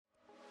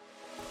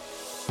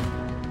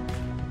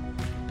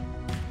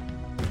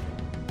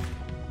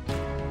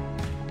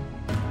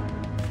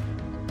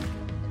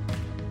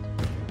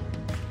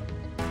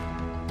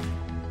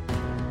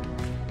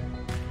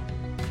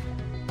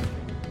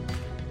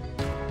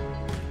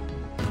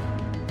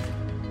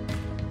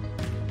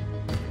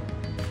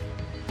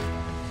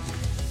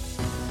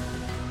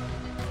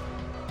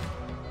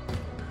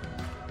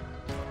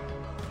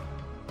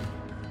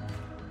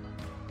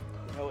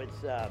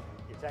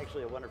It's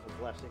actually a wonderful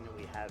blessing that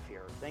we have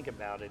here. Think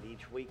about it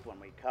each week when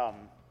we come,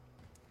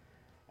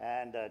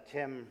 and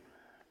Tim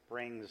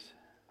brings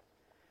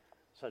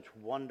such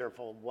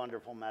wonderful,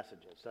 wonderful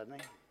messages,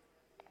 doesn't he?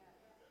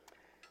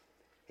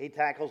 He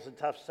tackles the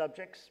tough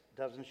subjects,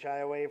 doesn't shy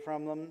away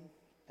from them,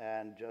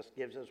 and just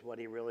gives us what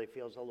he really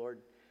feels the Lord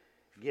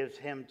gives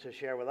him to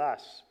share with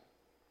us.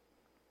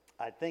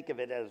 I think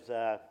of it as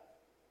a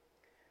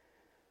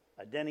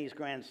Denny's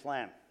Grand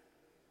Slam.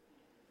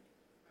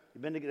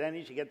 You've been to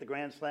Denny's, you get the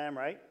Grand Slam,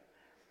 right?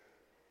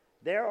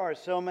 There are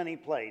so many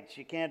plates,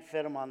 you can't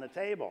fit them on the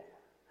table.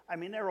 I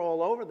mean, they're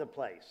all over the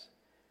place.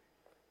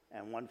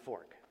 And one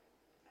fork.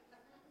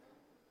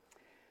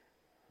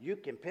 You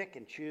can pick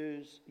and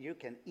choose, you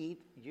can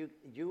eat,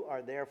 you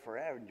are there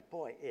forever.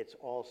 Boy, it's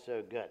all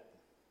so good.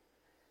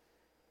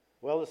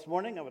 Well, this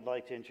morning I would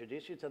like to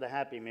introduce you to the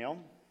Happy Meal.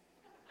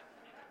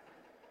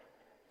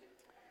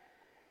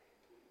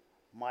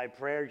 My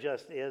prayer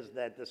just is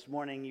that this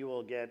morning you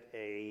will get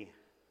a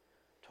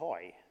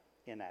toy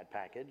in that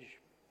package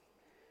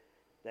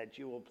that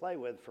you will play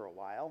with for a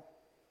while.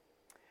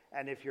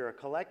 And if you're a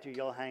collector,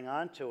 you'll hang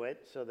on to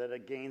it so that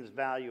it gains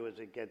value as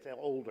it gets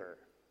older.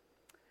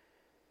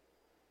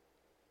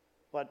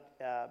 But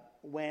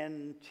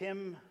when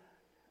Tim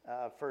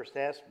first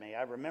asked me,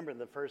 I remember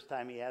the first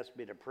time he asked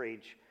me to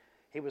preach,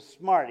 he was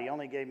smart. He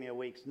only gave me a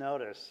week's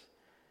notice.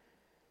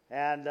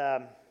 And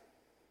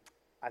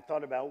I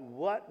thought about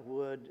what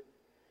would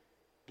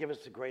give us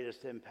the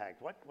greatest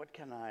impact. What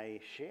can I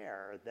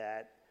share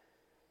that,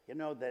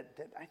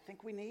 that I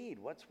think we need?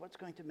 What's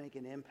going to make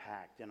an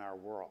impact in our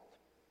world?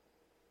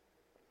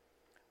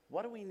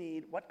 What do we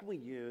need? What can we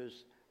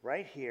use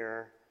right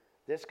here,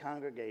 this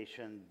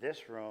congregation,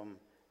 this room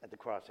at the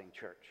Crossing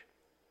Church?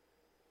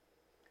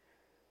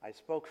 I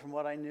spoke from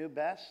what I knew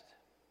best.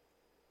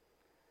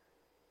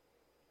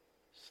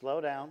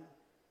 Slow down,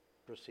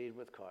 proceed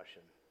with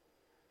caution,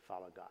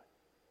 follow God.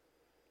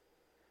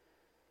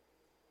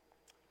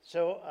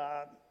 So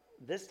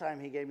this time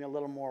he gave me a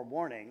little more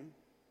warning,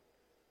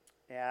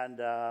 and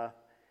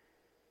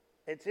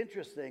it's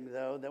interesting,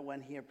 though, that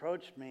when he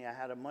approached me, I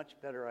had a much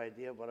better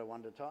idea of what I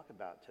wanted to talk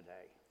about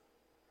today.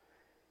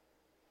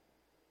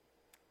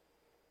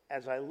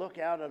 As I look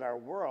out at our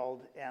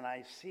world and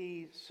I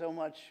see so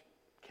much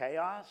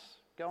chaos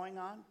going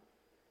on,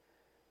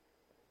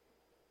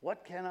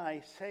 what can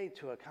I say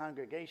to a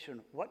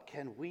congregation? What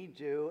can we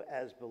do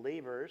as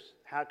believers?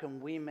 How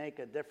can we make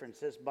a difference,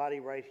 this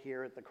body right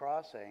here at the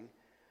Crossing,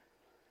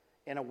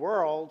 in a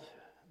world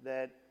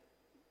that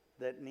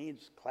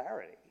needs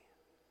clarity?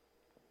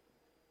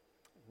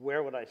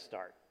 Where would I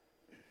start?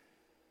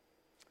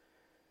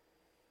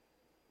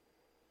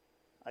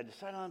 I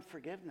decided on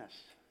forgiveness.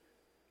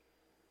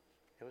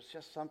 It was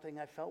just something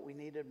I felt we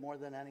needed more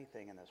than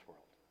anything in this world.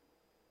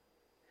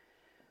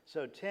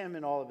 So Tim,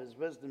 in all of his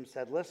wisdom,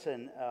 said,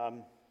 listen,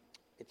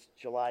 it's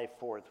July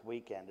 4th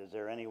weekend. Is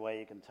there any way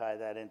you can tie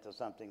that into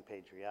something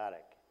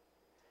patriotic?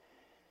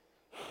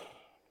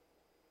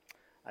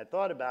 I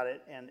thought about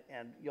it, and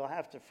you'll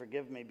have to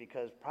forgive me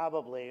because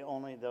probably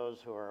only those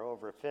who are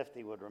over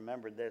 50 would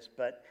remember this,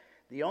 but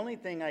the only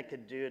thing I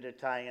could do to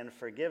tie in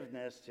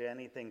forgiveness to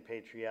anything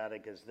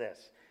patriotic is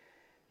this.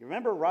 You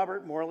remember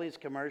Robert Morley's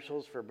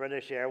commercials for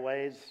British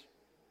Airways,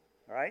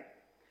 right?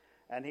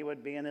 And he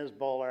would be in his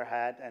bowler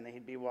hat, and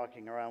he'd be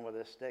walking around with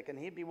a stick, and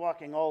he'd be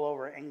walking all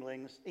over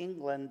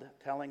England,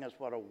 telling us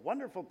what a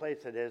wonderful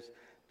place it is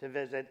to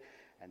visit.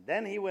 And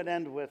then he would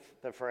end with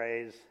the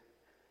phrase,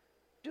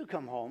 "Do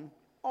come home,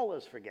 all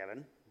is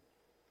forgiven."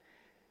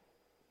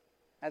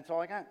 That's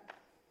all I got.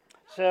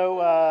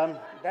 So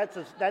that's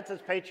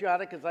as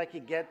patriotic as I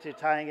could get to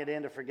tying it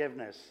into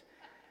forgiveness.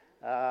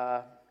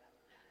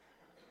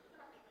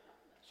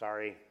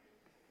 Sorry.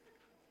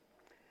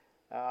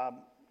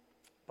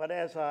 But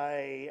as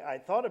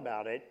I thought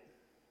about it,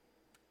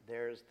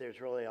 there's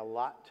really a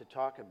lot to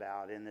talk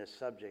about in this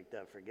subject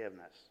of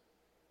forgiveness.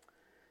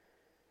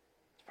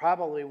 It's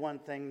probably one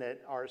thing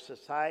that our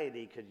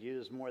society could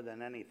use more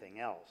than anything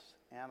else.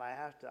 And I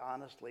have to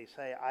honestly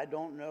say, I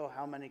don't know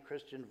how many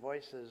Christian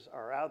voices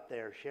are out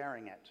there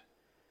sharing it.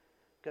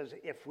 Because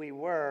if we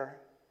were,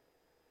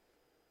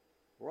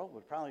 the world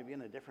would probably be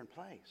in a different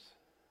place.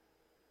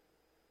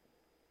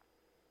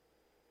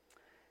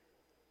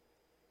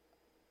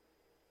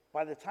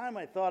 By the time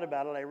I thought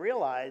about it, I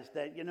realized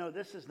that,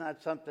 this is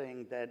not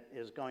something that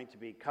is going to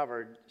be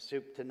covered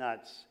soup to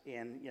nuts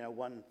in,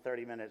 one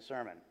 30-minute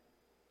sermon.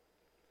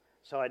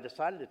 So I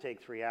decided to take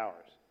 3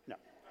 hours. No.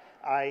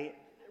 I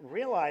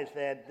realized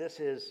that this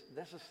is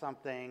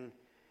something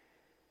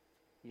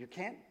you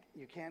can't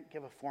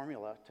give a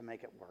formula to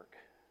make it work.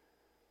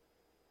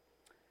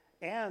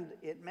 And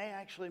it may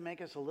actually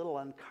make us a little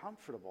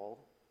uncomfortable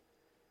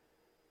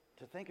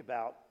to think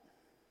about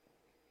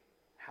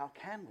how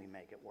can we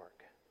make it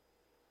work?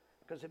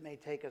 Because it may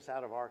take us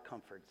out of our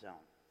comfort zone.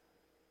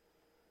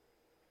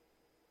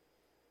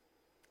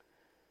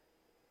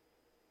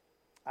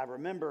 I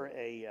remember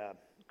a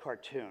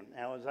cartoon.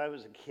 Now, as I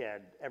was a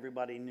kid,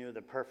 everybody knew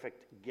the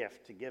perfect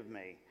gift to give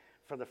me.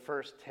 For the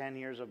first 10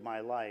 years of my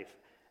life,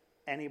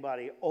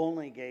 anybody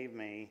only gave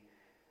me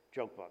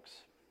joke books.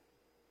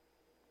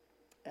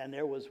 And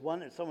there was one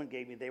that someone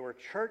gave me. They were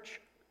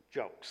church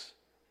jokes.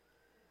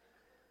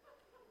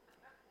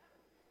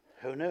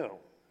 Who knew?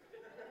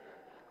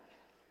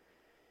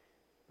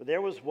 But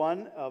there was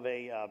one of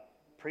a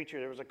preacher.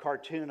 There was a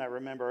cartoon I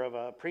remember of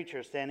a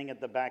preacher standing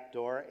at the back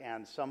door,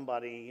 and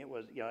somebody, it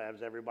was,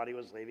 as everybody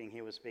was leaving,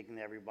 he was speaking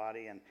to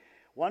everybody, and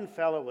one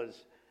fellow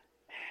was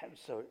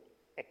so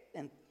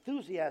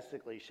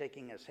enthusiastically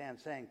shaking his hand,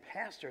 saying,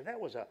 "Pastor, that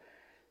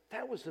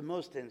was the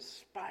most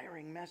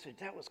inspiring message.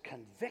 That was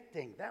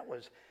convicting. That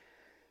was,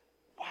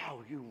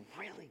 wow, you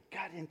really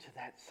got into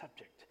that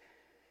subject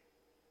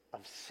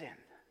of sin.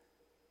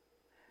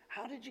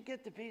 How did you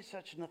get to be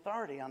such an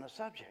authority on the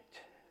subject?"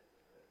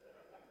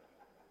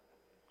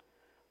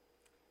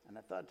 And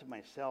I thought to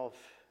myself,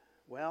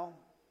 well,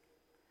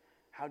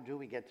 how do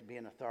we get to be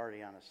an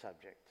authority on a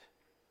subject?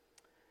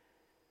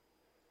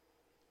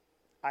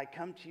 I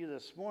come to you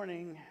this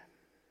morning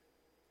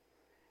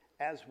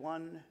as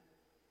one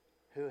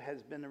who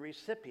has been the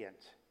recipient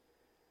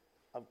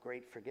of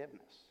great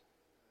forgiveness.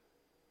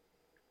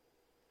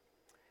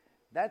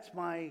 That's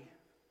my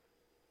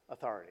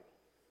authority.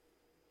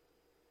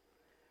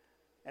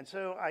 And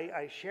so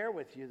I share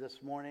with you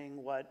this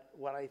morning what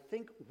I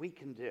think we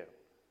can do.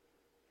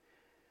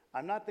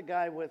 I'm not the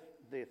guy with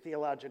the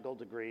theological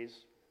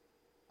degrees.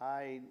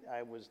 I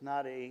was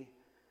not a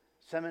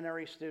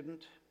seminary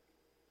student.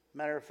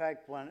 Matter of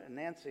fact, when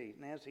Nancy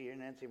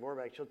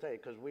Vorbeck, she'll tell you,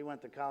 because we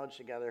went to college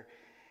together,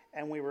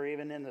 and we were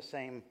even in the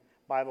same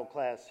Bible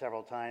class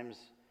several times,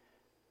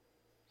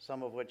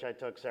 some of which I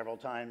took several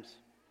times.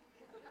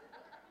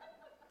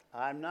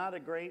 I'm not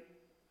a great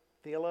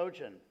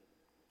theologian,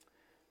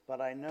 but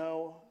I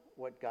know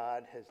what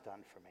God has done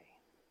for me.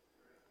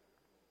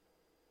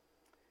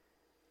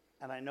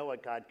 And I know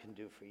what God can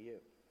do for you.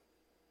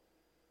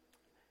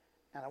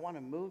 And I want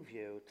to move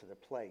you to the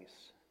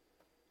place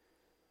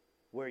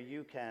where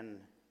you can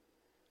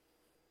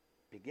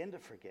begin to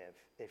forgive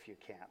if you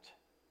can't,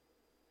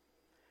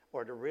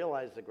 or to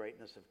realize the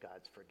greatness of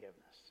God's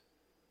forgiveness.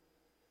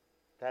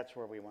 That's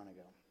where we want to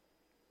go.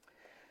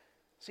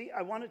 See,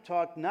 I want to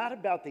talk not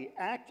about the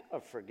act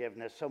of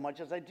forgiveness so much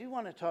as I do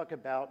want to talk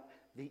about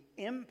the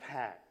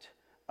impact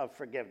of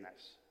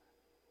forgiveness.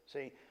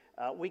 See,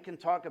 we can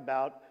talk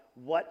about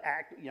what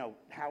act,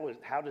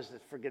 how does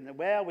this forgiveness,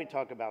 well, we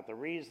talk about the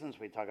reasons,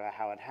 we talk about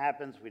how it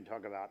happens, we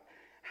talk about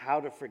how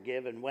to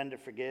forgive and when to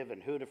forgive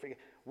and who to forgive.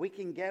 We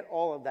can get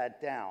all of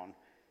that down,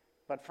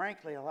 but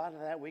frankly, a lot of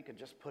that we could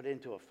just put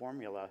into a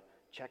formula,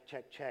 check,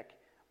 check, check,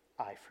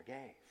 I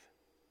forgave.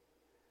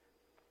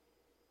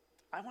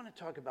 I want to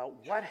talk about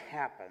what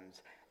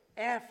happens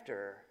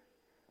after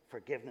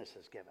forgiveness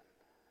is given.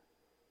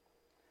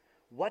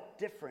 What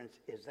difference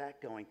is that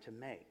going to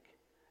make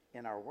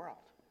in our world,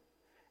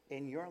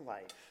 in your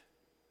life,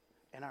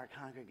 in our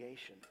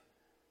congregation?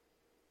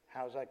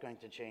 How is that going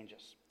to change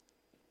us?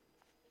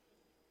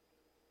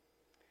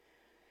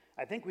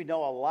 I think we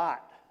know a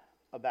lot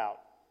about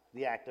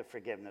the act of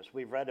forgiveness.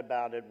 We've read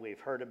about it. We've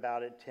heard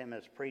about it. Tim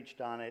has preached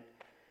on it.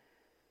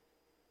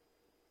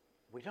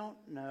 We don't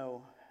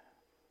know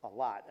a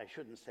lot. I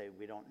shouldn't say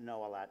we don't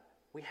know a lot.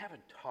 We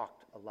haven't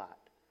talked a lot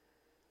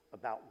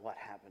about what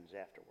happens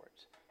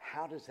afterwards.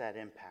 How does that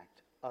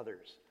impact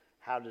others?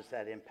 How does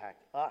that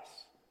impact us?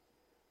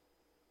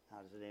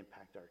 How does it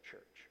impact our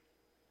church?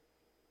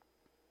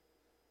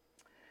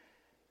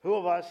 Who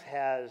of us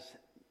has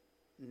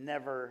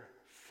never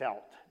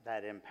felt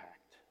that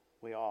impact?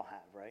 We all have,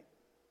 right?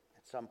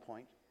 At some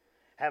point.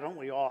 Haven't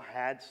we all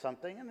had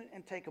something?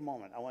 And take a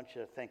moment. I want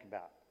you to think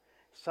about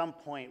some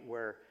point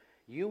where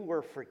you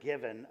were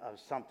forgiven of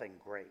something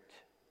great.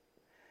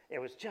 It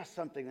was just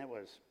something that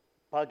was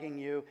bugging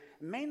you.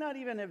 It may not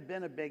even have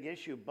been a big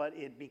issue, but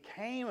it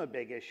became a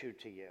big issue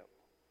to you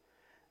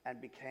and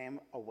became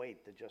a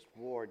weight that just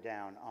wore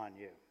down on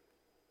you.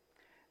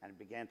 And it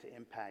began to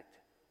impact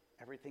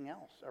everything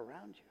else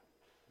around you.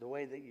 The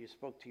way that you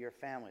spoke to your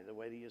family, the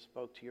way that you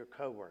spoke to your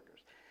coworkers.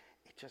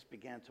 It just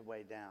began to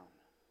weigh down.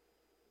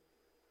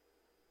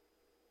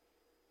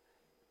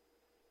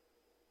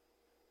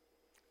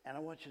 And I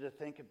want you to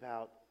think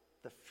about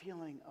the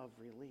feeling of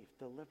relief,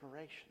 the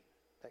liberation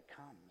that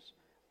comes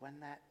when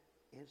that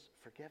is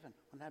forgiven,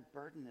 when that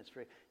burden is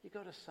free. You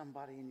go to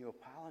somebody and you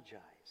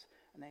apologize,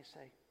 and they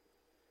say,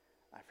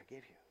 I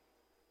forgive you.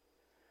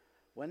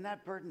 When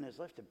that burden is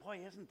lifted, boy,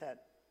 isn't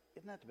that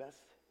the best?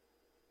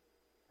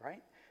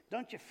 Right?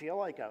 Don't you feel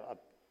like a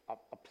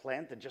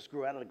plant that just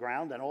grew out of the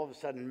ground and all of a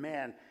sudden,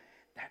 man,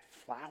 that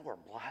flower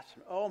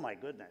blossom, oh my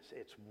goodness,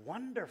 it's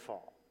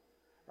wonderful,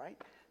 right?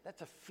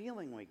 That's a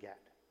feeling we get.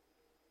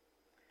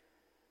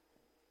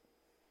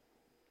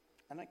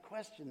 And my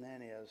question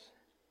then is,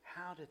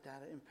 how did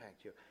that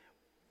impact you?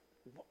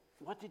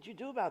 What did you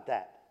do about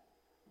that?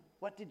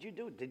 What did you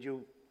do? Did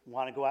you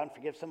want to go out and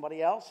forgive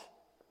somebody else?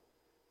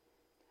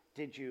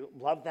 Did you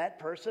love that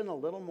person a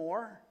little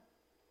more?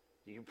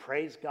 Did you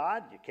praise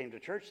God? You came to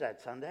church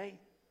that Sunday.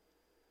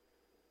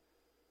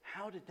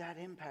 How did that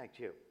impact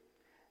you?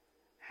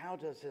 How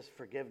does this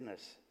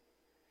forgiveness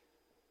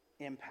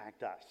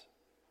impact us?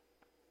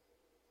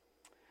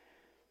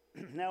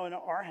 Now, in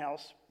our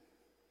house,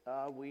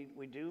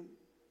 we do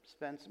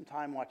spend some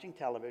time watching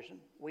television.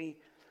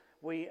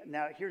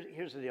 Now,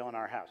 here's the deal in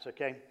our house,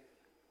 okay?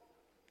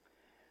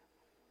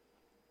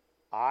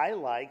 I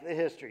like the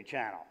History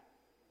Channel.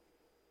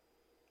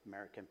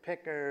 American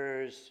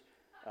Pickers.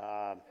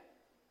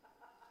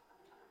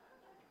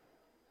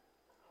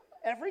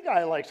 Every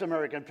guy likes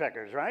American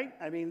Pickers, right?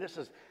 I mean,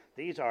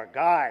 these are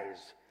guys.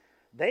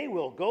 They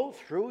will go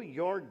through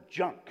your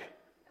junk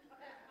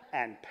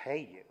and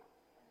pay you.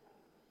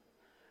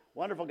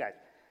 Wonderful guys.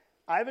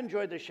 I've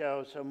enjoyed the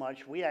show so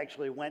much, we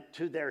actually went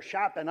to their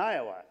shop in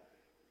Iowa.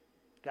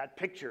 Got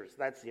pictures.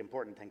 That's the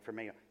important thing for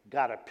me.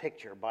 Got a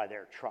picture by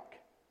their truck.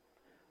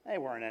 They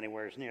weren't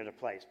anywhere near the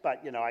place,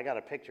 but, I got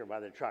a picture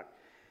by their truck.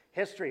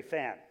 History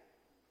fan.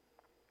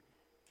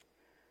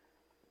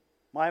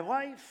 My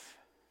wife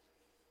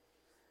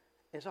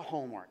is a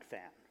Hallmark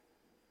fan.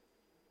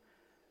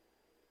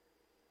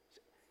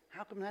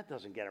 How come that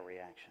doesn't get a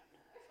reaction?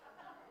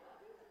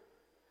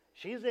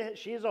 She's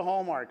a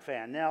Hallmark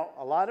fan. Now,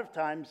 a lot of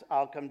times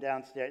I'll come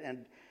downstairs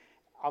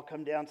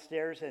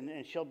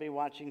and she'll be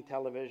watching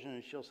television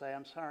and she'll say,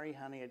 "I'm sorry,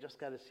 honey, I just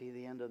got to see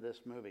the end of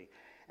this movie."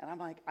 And I'm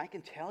like, "I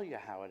can tell you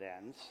how it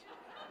ends."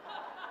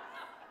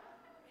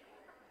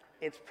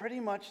 It's pretty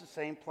much the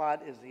same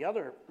plot as the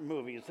other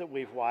movies that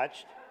we've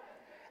watched.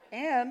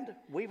 And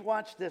we've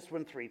watched this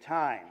one 3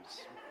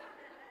 times.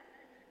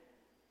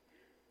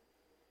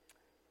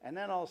 And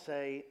then I'll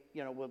say,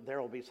 there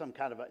will be some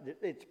kind of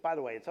by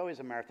the way, it's always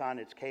a marathon.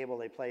 It's cable.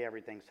 They play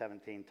everything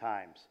 17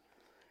 times.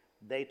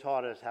 They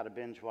taught us how to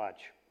binge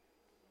watch.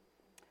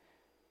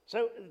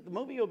 So the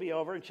movie will be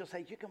over and she'll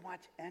say, "You can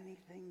watch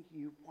anything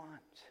you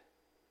want."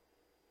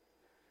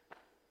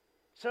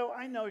 So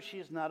I know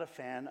she's not a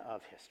fan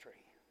of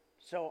history.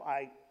 So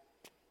I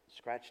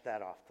scratched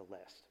that off the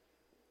list.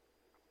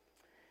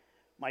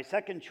 My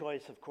second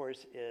choice, of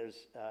course,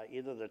 is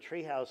either the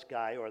Treehouse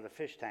guy or the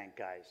Fish Tank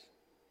guys.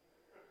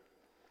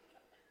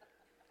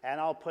 And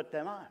I'll put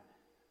them on.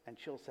 And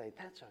she'll say,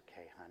 "That's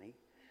okay, honey.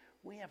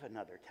 We have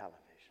another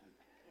television."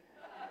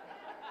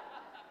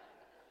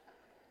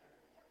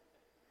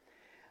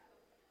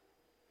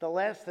 The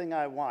last thing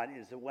I want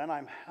is that when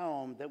I'm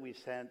home that we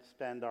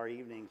spend our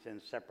evenings in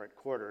separate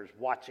quarters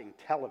watching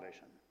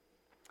television.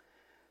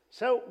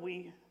 So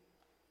we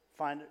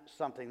find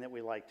something that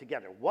we like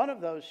together. One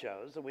of those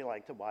shows that we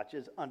like to watch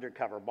is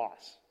Undercover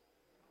Boss.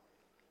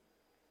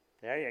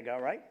 There you go,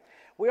 right?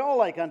 We all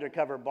like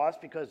Undercover Boss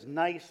because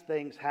nice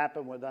things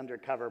happen with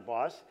Undercover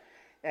Boss.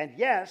 And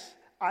yes,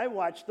 I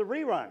watch the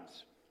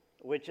reruns,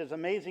 which is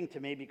amazing to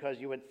me because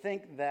you would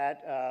think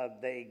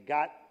that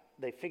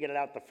they figured it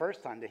out the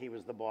first time that he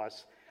was the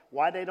boss.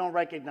 Why they don't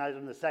recognize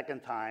him the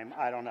second time,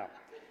 I don't know.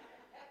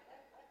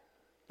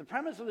 The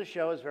premise of the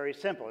show is very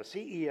simple. A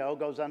CEO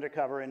goes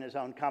undercover in his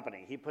own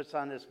company. He puts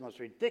on this most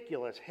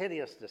ridiculous,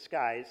 hideous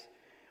disguise.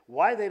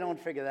 Why they don't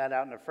figure that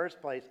out in the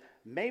first place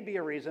may be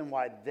a reason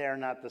why they're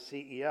not the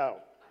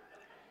CEO.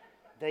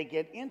 They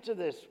get into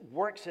this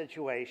work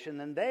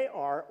situation and they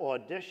are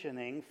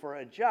auditioning for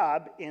a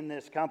job in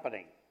this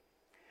company.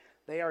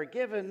 They are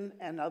given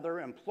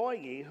another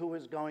employee who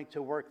is going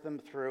to work them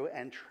through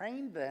and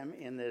train them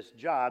in this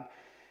job.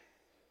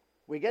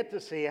 We get to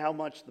see how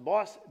much the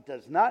boss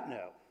does not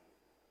know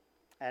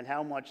and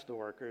how much the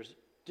workers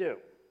do.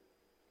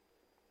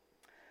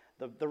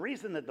 The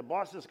reason that the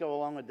bosses go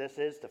along with this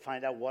is to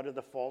find out what are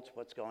the faults,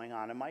 what's going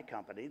on in my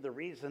company. The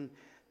reason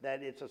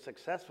that it's a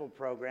successful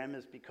program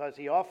is because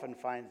he often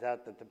finds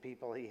out that the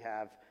people he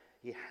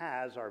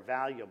has are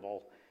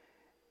valuable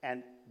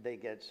and they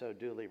get so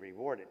duly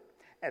rewarded.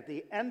 At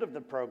the end of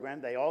the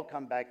program, they all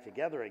come back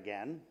together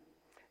again,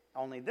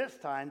 only this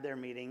time they're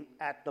meeting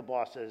at the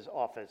boss's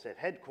office at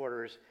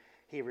headquarters.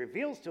 He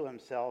reveals to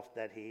himself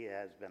that he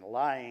has been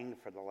lying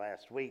for the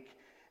last week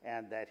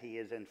and that he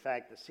is in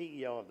fact the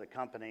CEO of the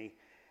company,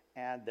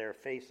 and their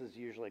faces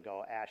usually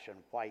go ashen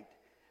white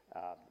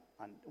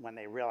when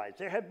they realize.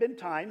 There have been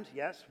times,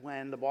 yes,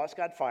 when the boss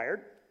got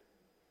fired.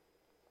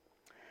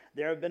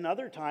 There have been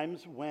other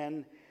times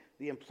when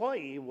the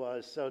employee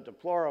was so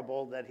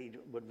deplorable that he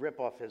would rip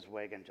off his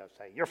wig and just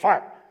say, "You're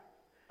fired."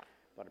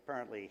 But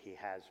apparently he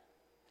has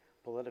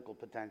political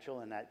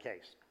potential in that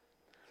case.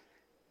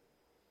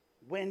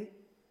 When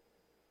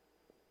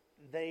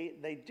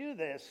they do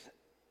this,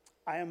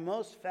 I am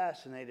most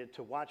fascinated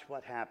to watch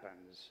what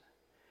happens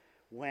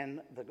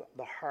when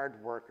the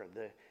hard worker,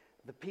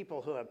 the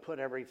people who have put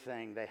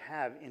everything they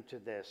have into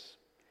this,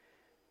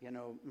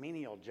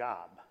 menial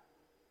job,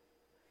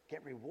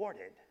 get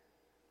rewarded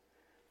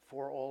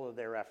for all of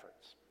their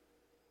efforts.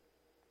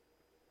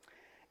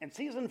 In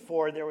season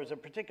 4, there was a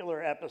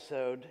particular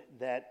episode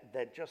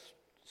that just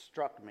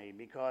struck me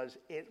because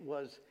it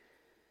was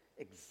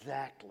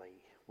exactly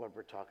what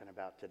we're talking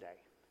about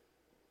today.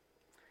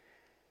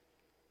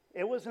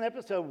 It was an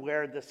episode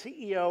where the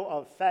CEO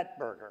of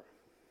Fatburger,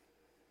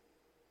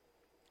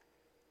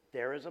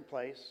 there is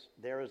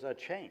a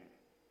chain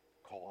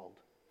called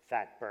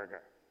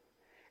Fatburger.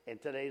 In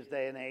today's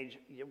day and age,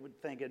 you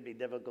would think it'd be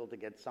difficult to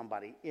get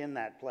somebody in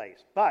that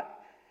place.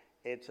 But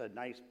It's a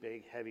nice,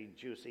 big, heavy,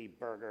 juicy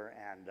burger,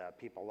 and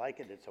people like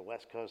it. It's a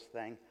West Coast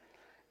thing.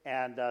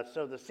 And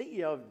so the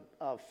CEO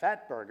of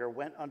Fatburger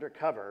went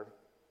undercover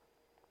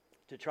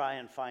to try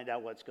and find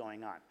out what's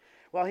going on.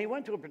 Well, he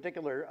went to a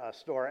particular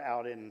store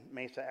out in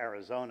Mesa,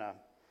 Arizona,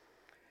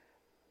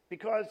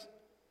 because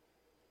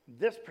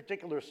this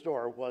particular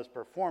store was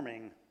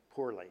performing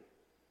poorly.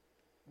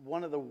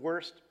 One of the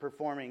worst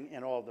performing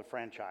in all of the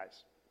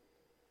franchise.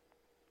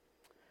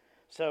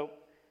 So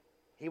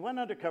he went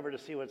undercover to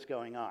see what's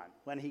going on.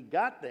 When he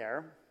got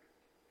there,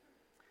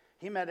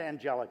 he met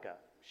Angelica.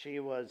 She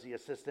was the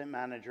assistant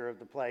manager of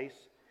the place,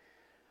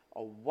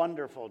 a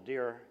wonderful,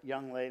 dear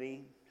young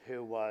lady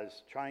who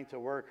was trying to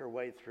work her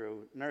way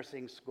through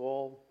nursing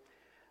school.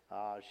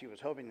 She was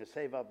hoping to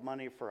save up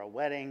money for a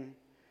wedding.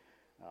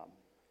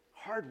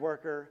 Hard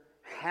worker,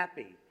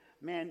 happy.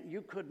 Man,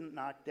 you couldn't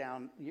knock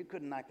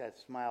that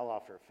smile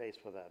off her face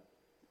with a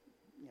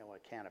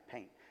can of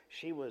paint.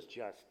 She was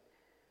just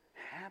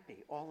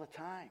happy all the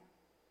time.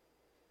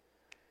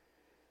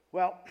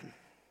 Well,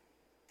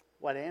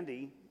 what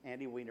Andy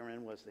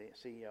Wiederman was the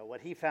CEO,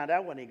 what he found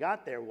out when he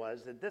got there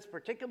was that this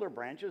particular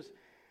branch is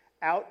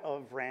out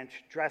of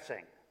ranch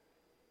dressing.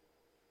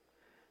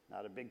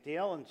 Not a big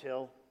deal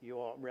until you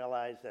all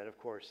realize that, of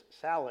course,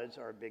 salads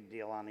are a big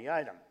deal on the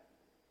item.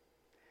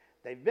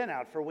 They've been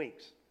out for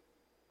weeks,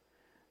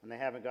 and they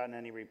haven't gotten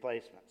any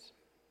replacements.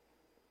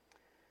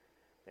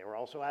 They were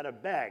also out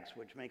of bags,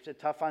 which makes it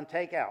tough on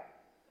takeout.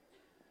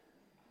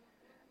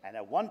 And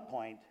at one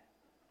point,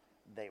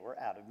 they were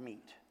out of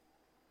meat.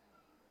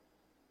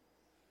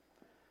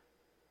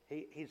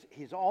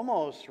 He's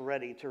almost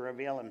ready to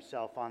reveal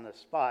himself on the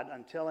spot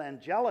until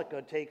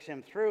Angelica takes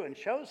him through and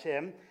shows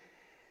him,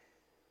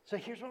 so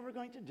here's what we're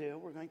going to do.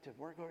 We're going to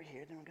work over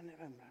here, then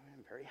I'm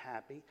very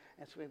happy.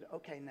 And so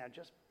okay, now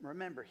just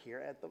remember here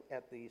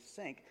at the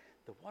sink,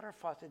 the water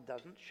faucet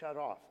doesn't shut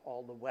off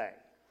all the way.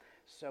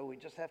 So we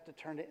just have to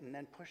turn it and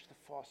then push the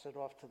faucet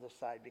off to the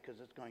side because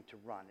it's going to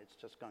run. It's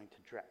just going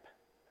to drip.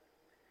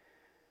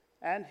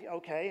 And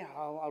okay,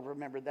 I'll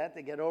remember that.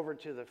 They get over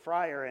to the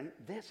fryer, and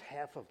this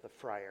half of the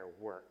fryer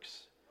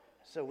works.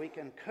 So we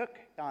can cook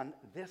on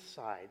this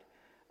side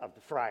of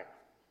the fryer.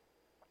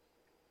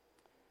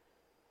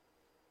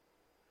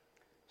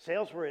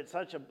 Sales were at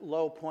such a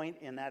low point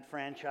in that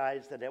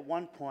franchise that at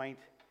one point,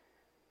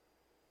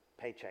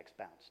 paychecks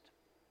bounced,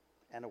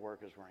 and the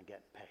workers weren't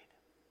getting paid.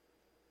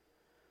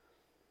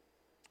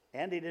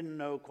 Andy didn't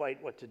know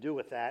quite what to do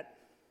with that,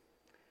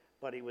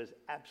 but he was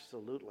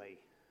absolutely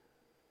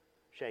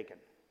shaken.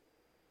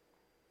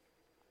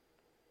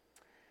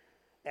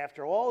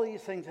 After all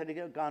these things had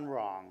gone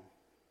wrong,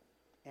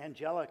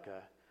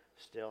 Angelica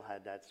still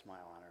had that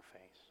smile on her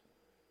face.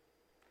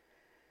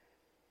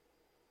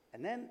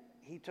 And then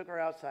he took her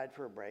outside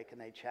for a break,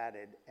 and they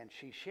chatted, and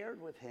she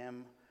shared with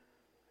him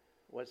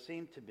what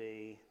seemed to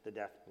be the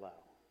death blow.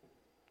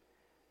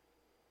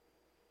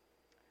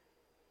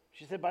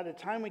 She said, by the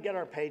time we get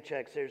our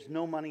paychecks, there's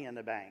no money in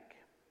the bank.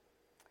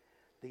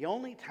 The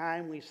only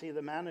time we see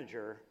the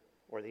manager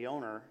or the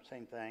owner,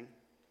 same thing,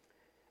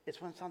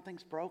 it's when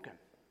something's broken.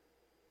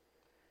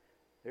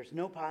 There's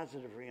no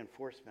positive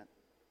reinforcement.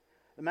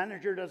 The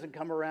manager doesn't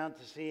come around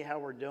to see how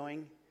we're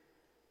doing.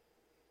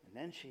 And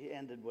then she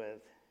ended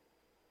with,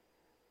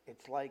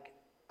 it's like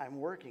I'm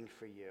working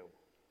for you,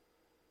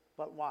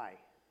 but why?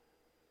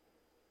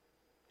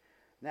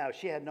 Now,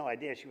 she had no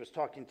idea. She was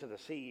talking to the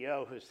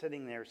CEO who's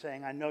sitting there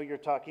saying, I know you're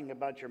talking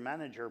about your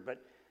manager,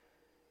 but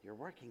you're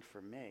working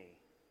for me.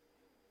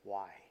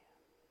 Why?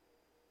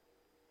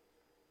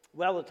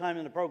 Well, the time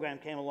in the program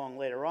came along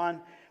later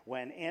on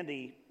when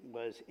Andy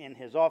was in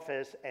his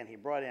office and he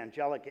brought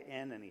Angelica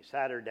in and he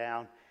sat her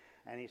down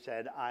and he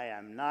said, I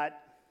am not,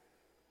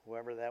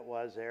 whoever that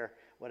was there,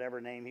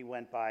 whatever name he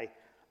went by,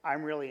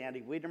 I'm really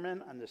Andy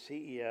Wiederman. I'm the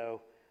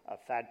CEO of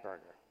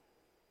Fatburger.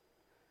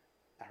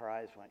 Her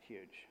eyes went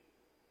huge.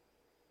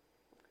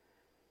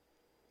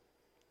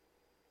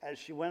 As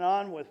she went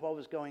on with what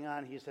was going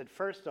on, he said,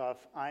 first off,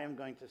 I am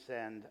going to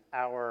send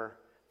our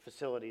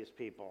facilities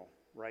people,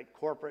 right,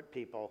 corporate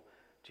people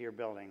to your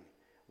building.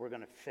 We're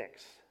going to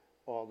fix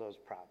all those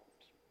problems.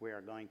 We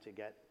are going to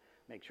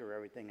make sure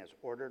everything is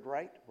ordered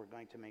right. We're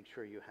going to make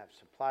sure you have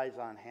supplies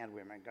on hand.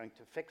 We're going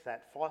to fix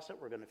that faucet.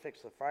 We're going to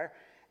fix the fryer.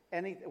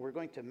 We're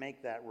going to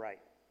make that right.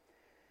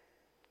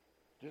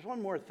 There's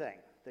one more thing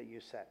that you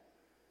said.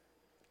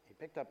 He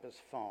picked up his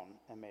phone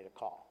and made a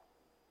call.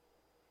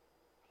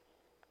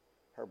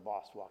 Her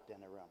boss walked in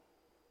the room.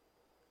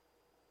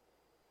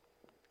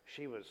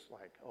 She was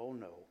like, oh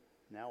no,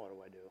 now what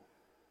do I do?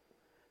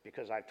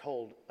 Because I've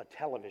told a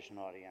television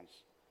audience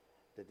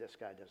that this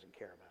guy doesn't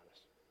care about us.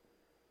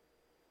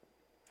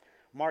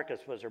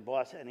 Marcus was her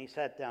boss, and he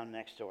sat down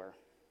next to her.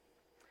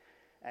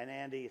 And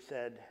Andy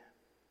said,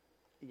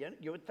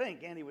 you would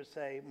think Andy would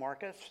say,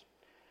 Marcus,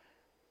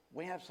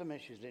 we have some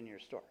issues in your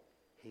store.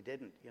 He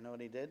didn't. You know what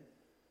he did?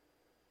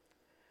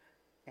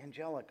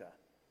 Angelica,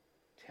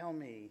 tell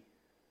me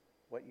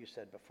what you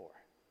said before.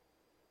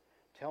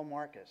 Tell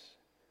Marcus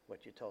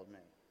what you told me.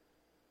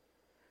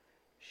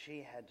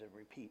 She had to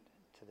repeat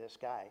to this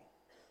guy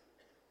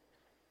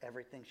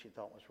everything she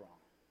thought was wrong.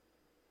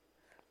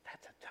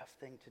 That's a tough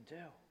thing to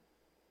do.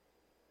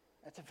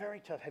 That's a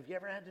very tough. Have you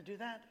ever had to do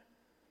that?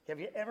 Have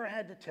you ever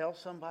had to tell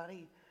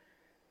somebody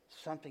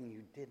something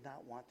you did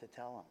not want to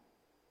tell them?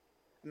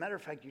 As a matter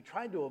of fact, you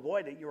tried to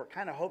avoid it. You were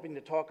kind of hoping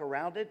to talk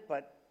around it,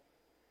 but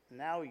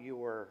now you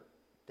were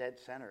dead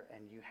center,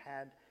 and you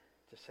had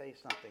to say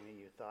something that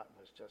you thought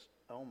was just,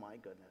 oh my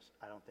goodness,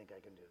 I don't think I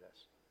can do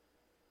this.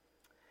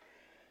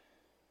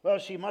 Well,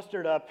 she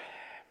mustered up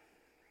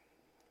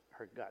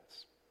her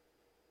guts.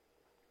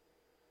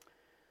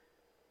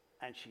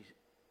 And she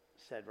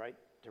said right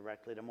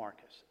directly to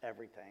Marcus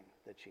everything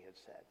that she had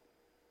said.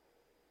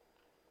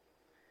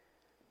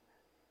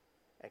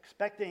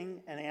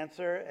 Expecting an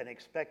answer and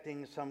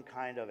expecting some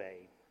kind of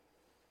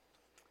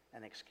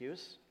an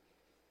excuse,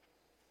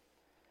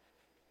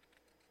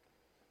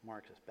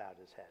 Marcus bowed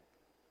his head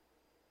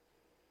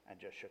and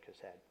just shook his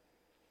head.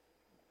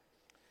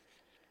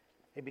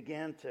 He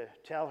began to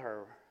tell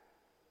her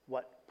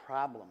what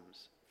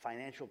problems,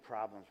 financial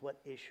problems, what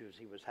issues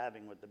he was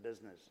having with the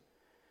business.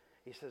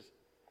 He says,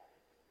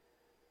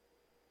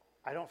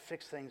 I don't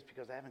fix things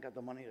because I haven't got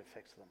the money to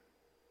fix them.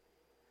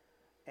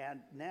 And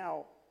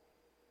now,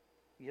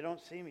 you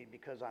don't see me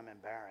because I'm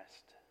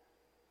embarrassed.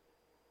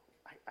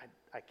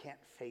 I can't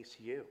face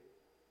you.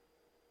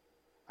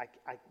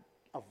 I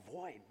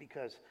avoid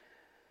because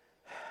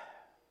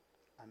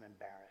I'm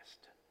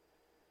embarrassed.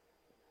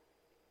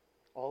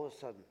 All of a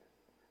sudden,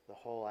 the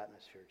whole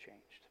atmosphere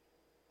changed.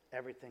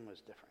 Everything was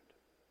different.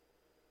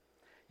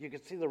 You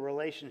could see the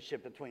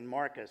relationship between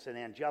Marcus and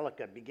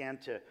Angelica began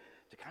to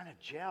kind of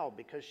gel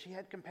because she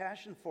had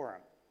compassion for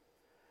him.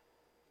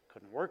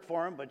 Couldn't work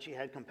for him, but she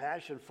had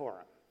compassion for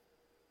him.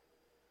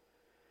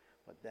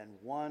 But then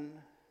one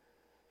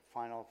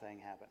final thing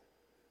happened.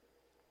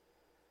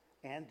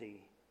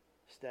 Andy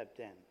stepped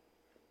in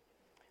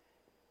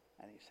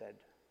and he said,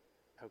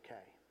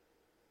 okay,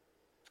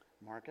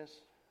 Marcus,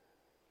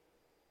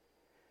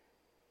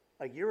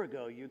 a year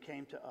ago you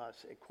came to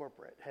us at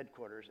corporate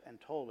headquarters and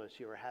told us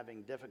you were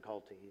having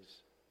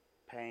difficulties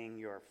paying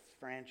your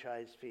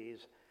franchise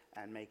fees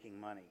and making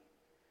money.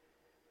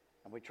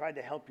 And we tried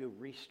to help you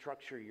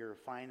restructure your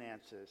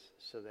finances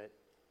so that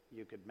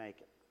you could make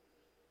it.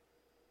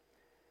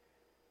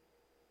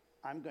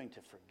 I'm going to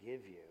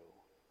forgive you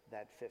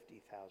that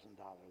 $50,000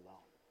 loan.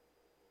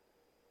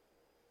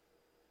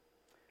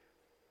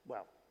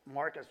 Well,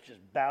 Marcus just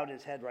bowed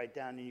his head right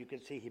down, and you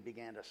could see he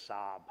began to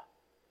sob.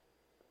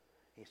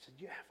 He said,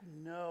 you have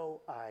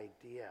no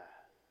idea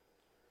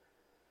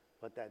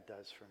what that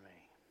does for me.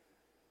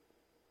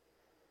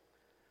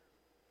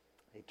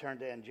 He turned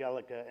to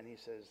Angelica and he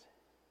says,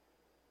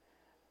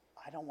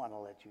 I don't want to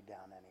let you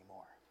down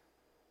anymore.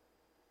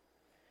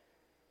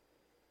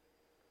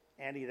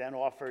 And he then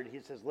offered, he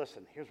says,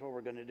 listen, here's what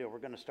we're going to do. We're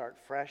going to start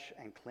fresh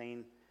and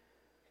clean.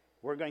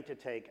 We're going to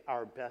take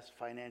our best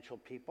financial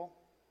people.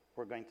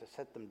 We're going to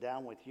sit them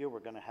down with you. We're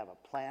going to have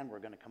a plan. We're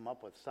going to come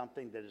up with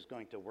something that is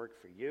going to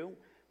work for you,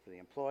 for the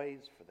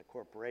employees, for the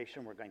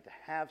corporation. We're going to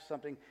have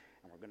something,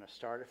 and we're going to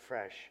start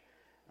afresh,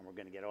 and we're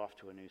going to get off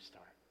to a new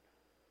start.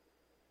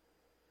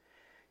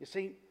 You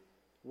see,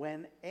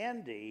 when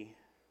Andy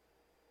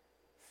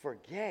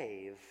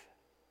forgave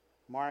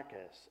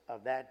Marcus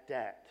of that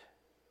debt,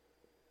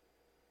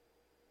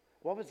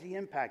 what was the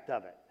impact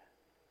of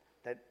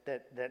it?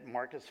 That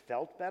Marcus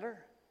felt better?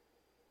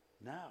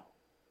 No.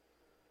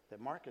 That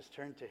Marcus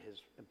turned to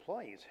his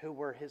employees who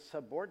were his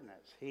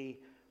subordinates. He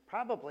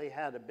probably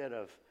had a bit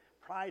of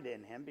pride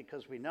in him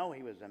because we know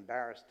he was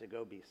embarrassed to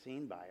go be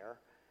seen by her.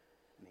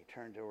 And he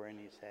turned to her and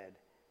he said,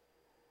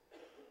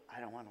 I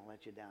don't want to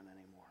let you down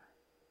anymore.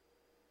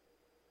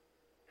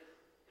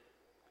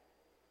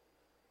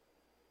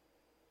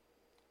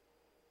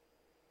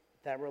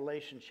 That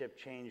relationship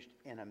changed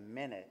in a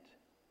minute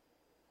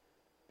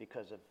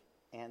because of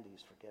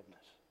Andy's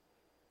forgiveness.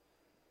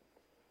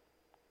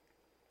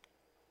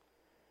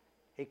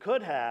 He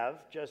could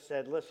have just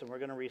said, listen, we're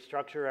going to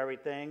restructure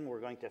everything, we're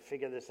going to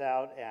figure this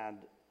out, and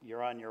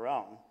you're on your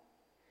own.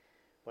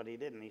 But he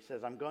didn't. He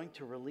says, I'm going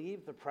to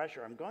relieve the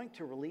pressure. I'm going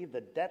to relieve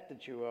the debt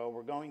that you owe.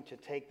 We're going to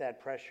take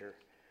that pressure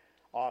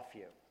off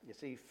you. You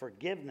see,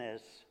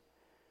 forgiveness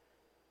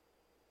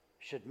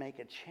should make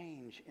a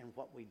change in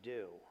what we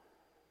do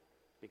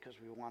because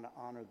we want to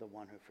honor the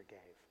one who forgave.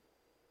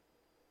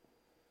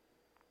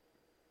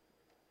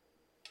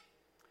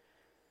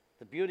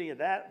 The beauty of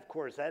that, of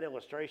course, that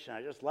illustration,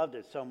 I just loved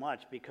it so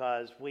much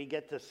because we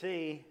get to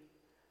see,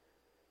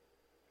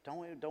 don't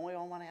we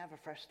all want to have a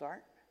fresh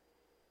start?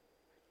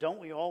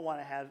 Don't we all want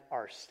to have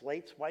our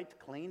slates wiped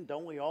clean?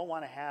 Don't we all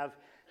want to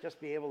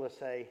just be able to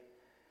say,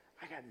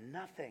 I got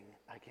nothing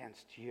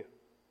against you.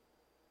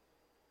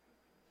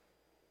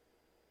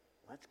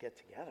 Let's get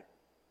together.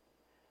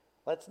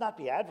 Let's not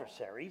be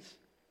adversaries.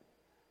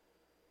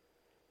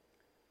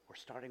 We're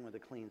starting with a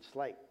clean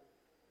slate.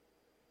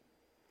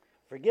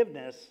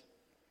 Forgiveness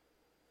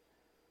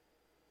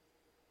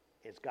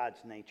is God's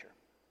nature.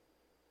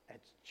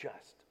 It's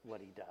just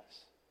what he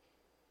does.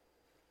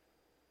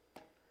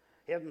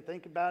 He doesn't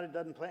think about it,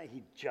 doesn't plan it.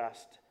 He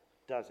just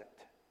does it.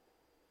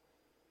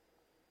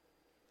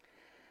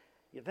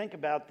 You think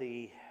about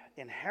the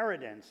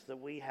inheritance that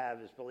we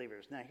have as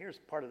believers. Now, here's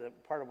part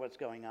of what's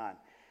going on.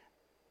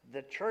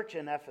 The church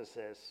in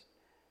Ephesus,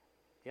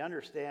 you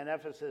understand,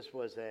 Ephesus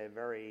was a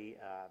very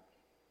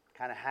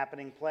kind of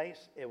happening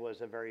place. It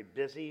was a very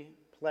busy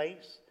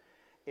place.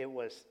 It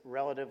was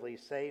relatively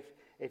safe.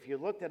 If you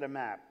looked at a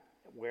map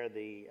where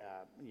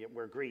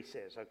where Greece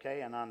is,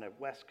 okay, and on the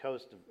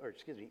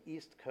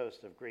east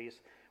coast of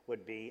Greece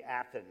would be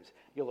Athens.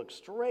 You look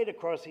straight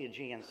across the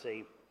Aegean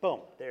Sea, boom,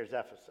 there's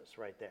Ephesus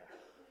right there.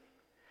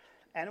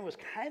 And it was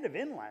kind of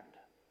inland.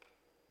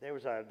 There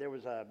was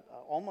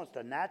almost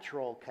a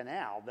natural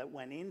canal that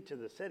went into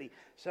the city,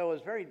 so it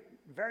was very,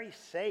 very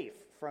safe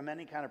from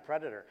any kind of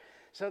predator.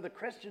 So the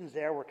Christians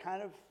there were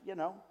kind of,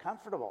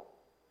 comfortable.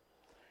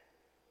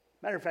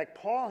 Matter of fact,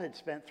 Paul had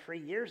spent 3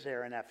 years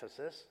there in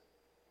Ephesus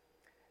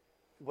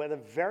with a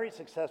very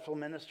successful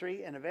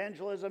ministry and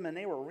evangelism, and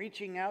they were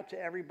reaching out to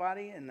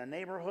everybody in the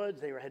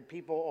neighborhoods. They had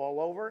people all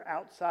over,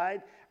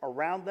 outside,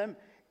 around them.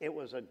 It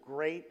was a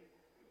great,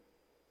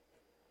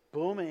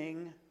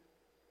 booming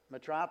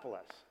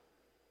metropolis.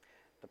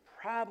 The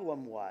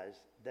problem was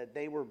that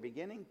they were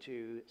beginning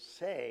to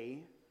say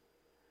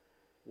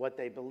what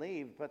they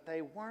believed, but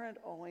they weren't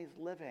always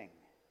living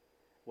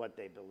what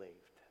they believed.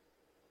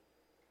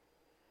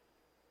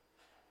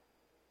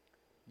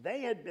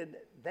 They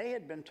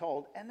had been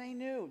told, and they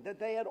knew that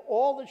they had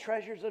all the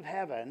treasures of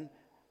heaven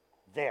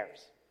theirs,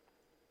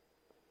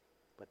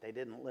 but they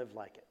didn't live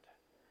like it.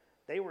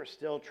 They were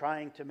still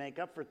trying to make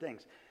up for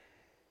things.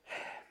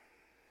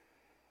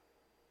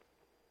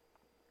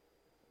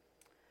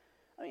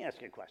 Let me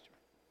ask you a question,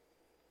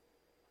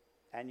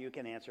 and you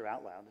can answer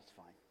out loud, it's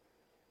fine.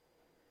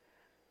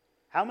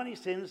 How many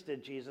sins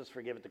did Jesus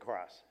forgive at the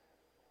cross?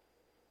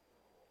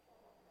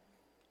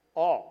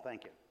 All,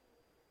 thank you.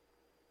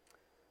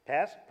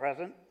 Past,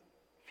 present,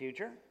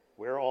 future.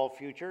 We're all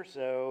future,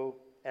 so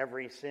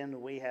every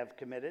sin we have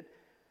committed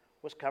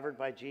was covered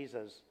by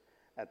Jesus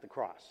at the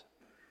cross.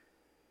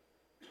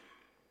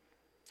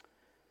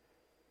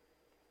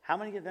 How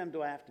many of them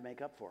do I have to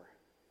make up for?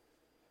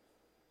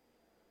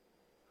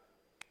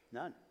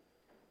 None.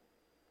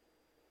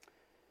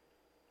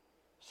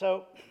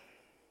 So,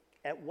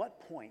 at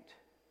what point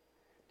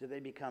do they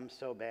become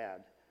so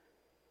bad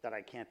that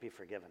I can't be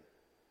forgiven?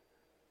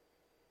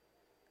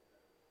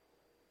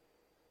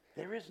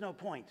 There is no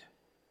point.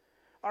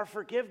 Our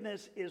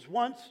forgiveness is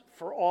once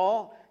for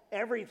all,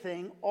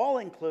 everything, all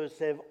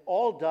inclusive,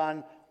 all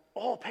done,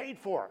 all paid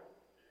for.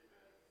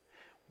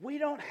 We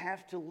don't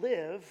have to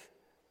live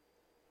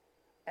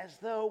as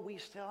though we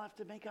still have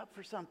to make up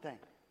for something.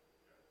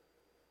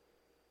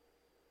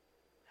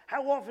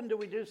 How often do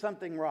we do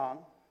something wrong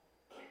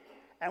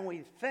and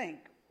we think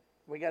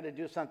we got to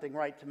do something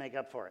right to make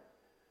up for it?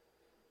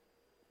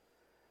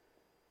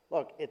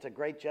 Look, it's a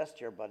great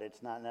gesture, but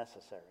it's not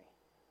necessary.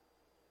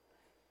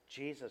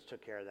 Jesus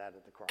took care of that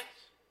at the cross.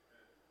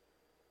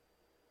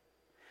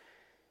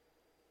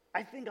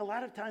 I think a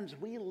lot of times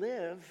we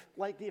live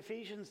like the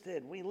Ephesians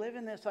did. We live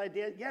in this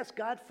idea, yes,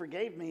 God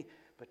forgave me,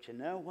 but you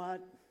know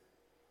what?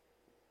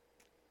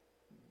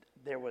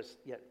 There was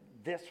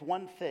this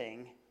one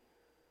thing,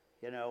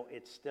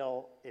 it's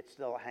still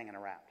hanging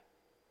around.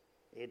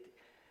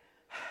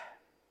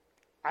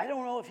 I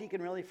don't know if he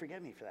can really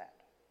forgive me for that.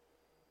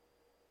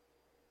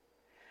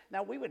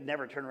 Now, we would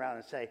never turn around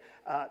and say,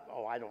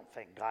 I don't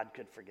think God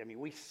could forgive me.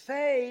 We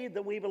say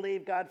that we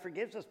believe God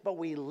forgives us, but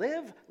we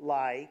live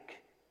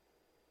like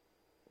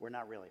we're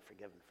not really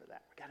forgiven for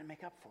that. We've got to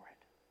make up for it.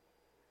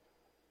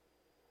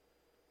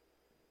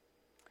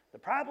 The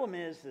problem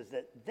is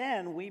that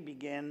then we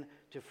begin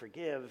to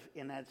forgive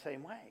in that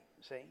same way.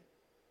 See?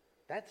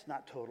 That's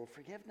not total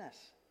forgiveness.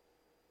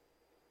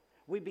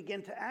 We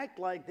begin to act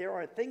like there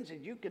are things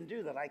that you can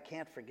do that I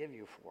can't forgive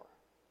you for.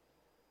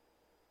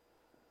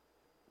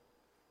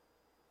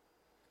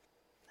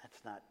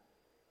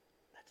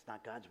 That's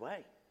not God's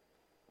way.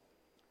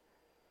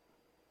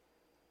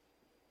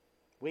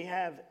 We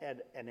have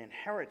an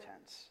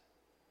inheritance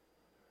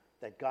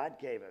that God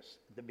gave us.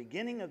 The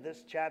beginning of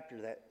this chapter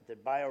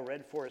that Bio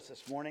read for us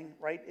this morning,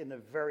 right in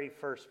the very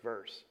first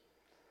verse.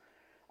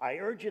 I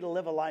urge you to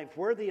live a life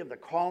worthy of the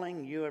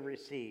calling you have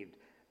received.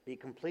 Be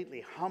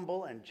completely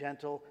humble and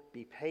gentle.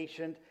 Be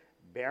patient,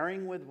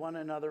 bearing with one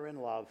another in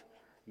love.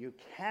 You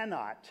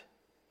cannot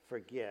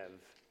forgive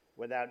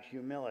without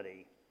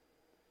humility.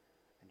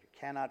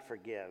 Cannot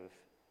forgive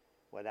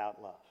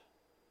without love.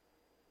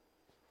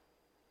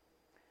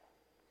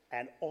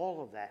 And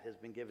all of that has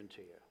been given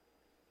to you.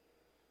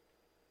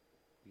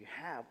 You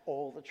have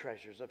all the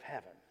treasures of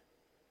heaven.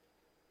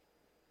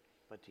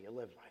 But do you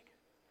live like it?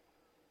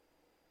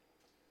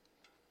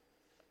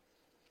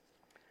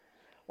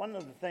 One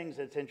of the things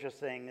that's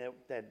interesting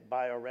that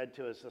Bio read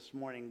to us this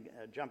morning,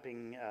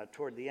 jumping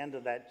toward the end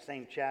of that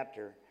same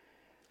chapter,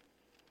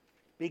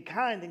 be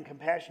kind and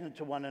compassionate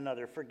to one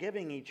another,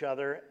 forgiving each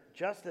other,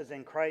 just as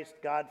in Christ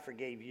God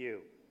forgave you.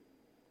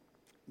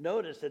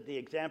 Notice that the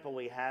example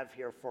we have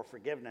here for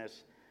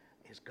forgiveness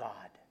is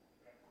God.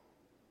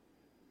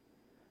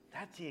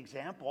 That's the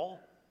example.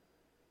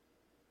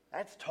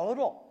 That's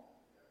total.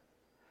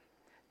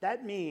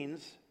 That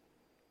means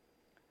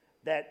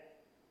that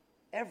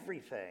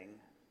everything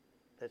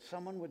that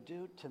someone would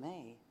do to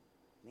me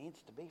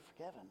needs to be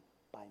forgiven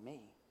by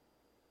me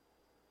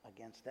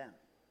against them.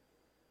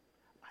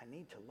 I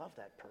need to love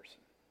that person.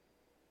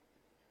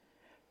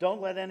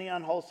 Don't let any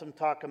unwholesome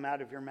talk come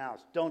out of your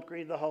mouth. Don't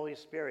grieve the Holy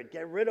Spirit.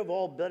 Get rid of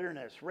all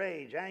bitterness,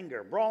 rage,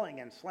 anger,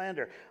 brawling, and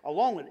slander,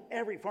 along with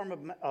every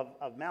form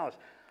of malice.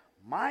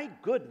 My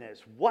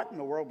goodness, what in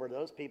the world were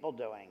those people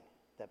doing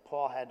that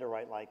Paul had to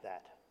write like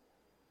that?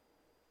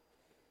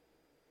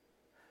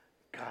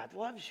 God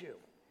loves you.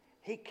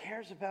 He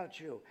cares about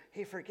you.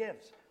 He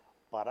forgives.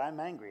 But I'm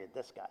angry at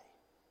this guy.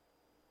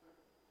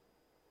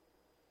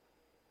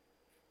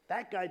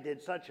 That guy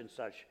did such and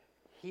such.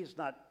 He's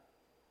not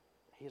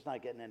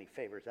getting any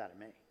favors out of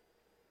me.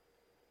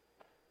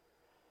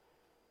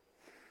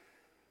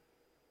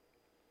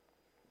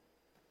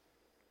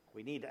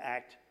 We need to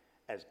act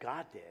as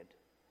God did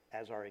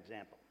as our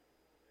example.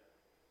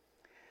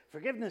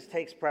 Forgiveness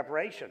takes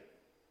preparation.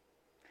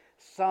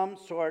 Some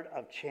sort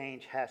of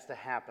change has to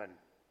happen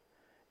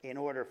in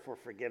order for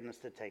forgiveness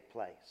to take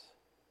place.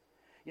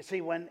 You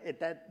see, when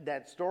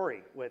that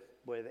story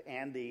with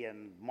Andy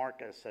and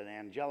Marcus and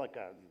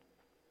Angelica and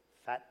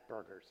Fat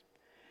Burgers,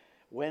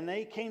 when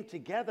they came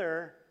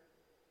together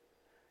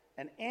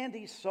and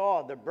Andy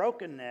saw the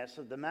brokenness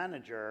of the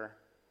manager,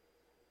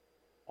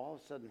 all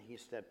of a sudden he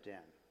stepped in.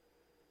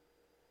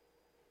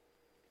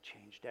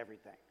 Changed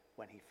everything.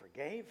 When he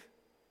forgave,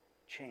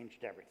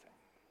 changed everything.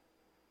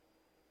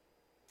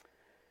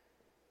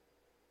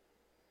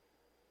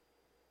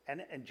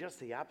 And just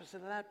the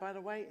opposite of that, by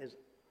the way, is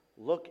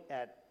look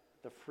at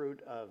the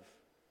fruit of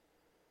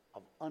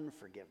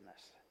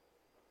unforgiveness.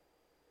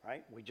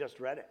 Right? We just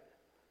read it.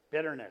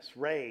 Bitterness,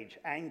 rage,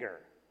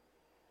 anger.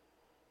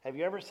 Have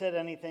you ever said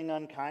anything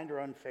unkind or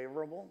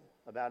unfavorable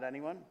about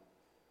anyone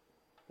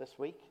this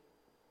week?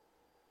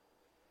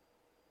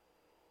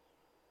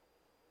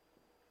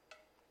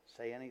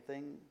 Say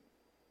anything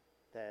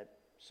that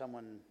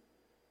someone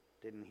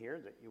didn't hear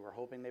that you were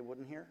hoping they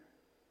wouldn't hear?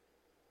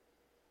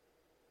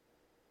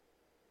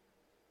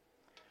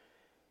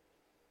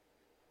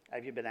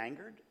 Have you been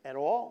angered at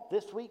all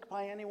this week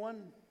by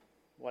anyone?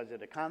 Was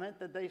it a comment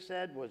that they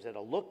said? Was it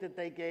a look that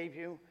they gave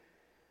you?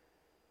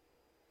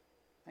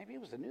 Maybe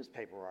it was a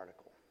newspaper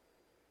article,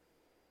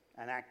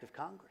 an act of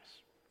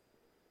Congress.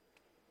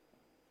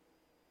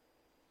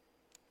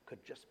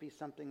 Could just be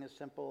something as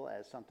simple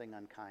as something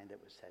unkind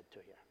that was said to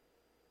you.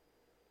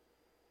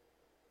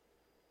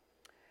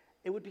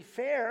 It would be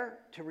fair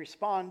to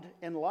respond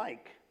in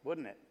like,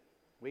 wouldn't it?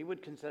 We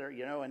would consider,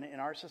 in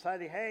our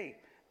society, hey,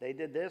 they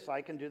did this,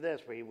 I can do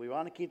this. We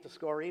want to keep the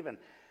score even.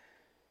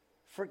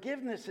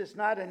 Forgiveness is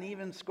not an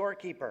even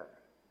scorekeeper.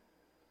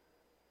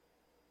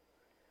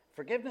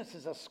 Forgiveness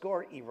is a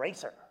score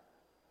eraser.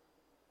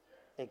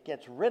 It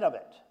gets rid of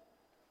it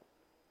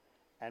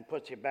and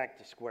puts you back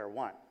to square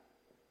one.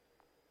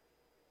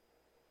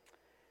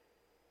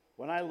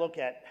 When I look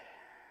at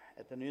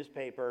the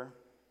newspaper,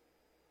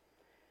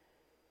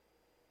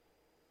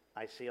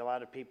 I see a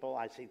lot of people,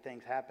 I see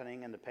things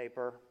happening in the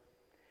paper,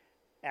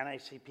 and I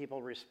see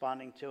people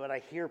responding to it. I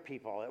hear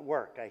people at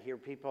work. I hear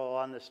people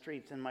on the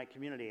streets in my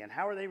community. And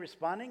how are they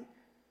responding?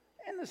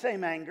 In the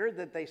same anger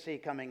that they see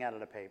coming out of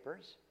the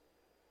papers.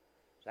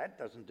 That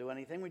doesn't do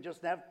anything. We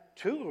just have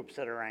two groups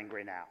that are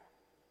angry now.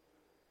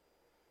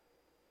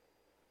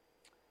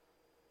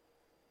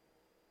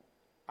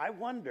 I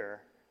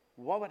wonder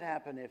what would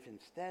happen if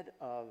instead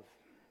of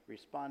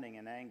responding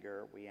in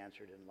anger, we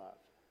answered in love.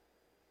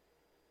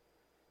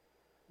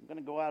 I'm going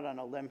to go out on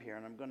a limb here,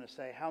 and I'm going to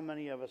say how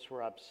many of us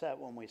were upset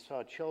when we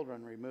saw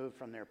children removed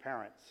from their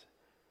parents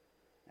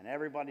and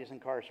everybody's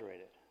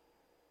incarcerated.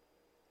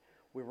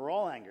 We were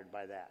all angered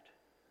by that.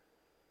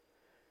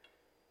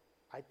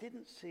 I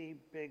didn't see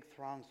big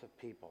throngs of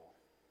people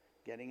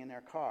getting in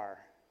their car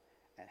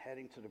and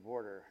heading to the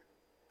border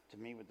to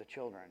meet with the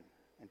children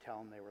and tell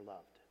them they were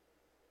loved.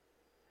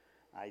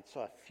 I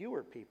saw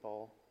fewer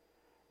people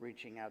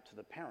reaching out to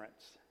the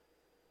parents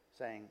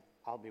saying,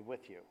 I'll be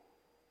with you,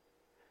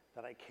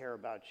 that I care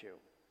about you.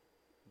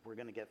 We're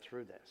going to get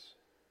through this.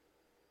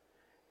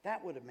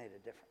 That would have made a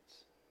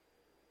difference.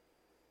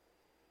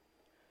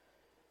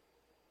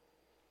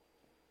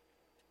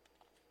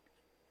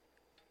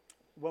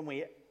 When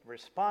we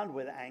respond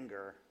with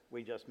anger,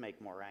 we just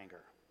make more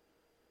anger.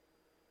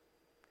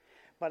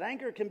 But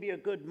anger can be a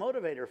good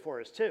motivator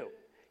for us too.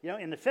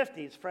 In the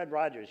 50s, Fred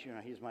Rogers,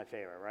 he's my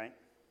favorite, right?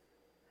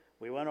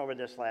 We went over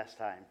this last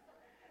time.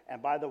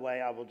 And by the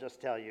way, I will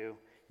just tell you,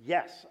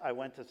 yes, I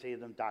went to see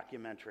the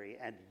documentary,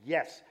 and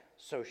yes,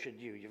 so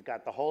should you. You've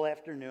got the whole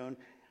afternoon.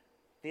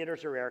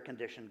 Theaters are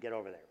air-conditioned. Get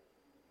over there.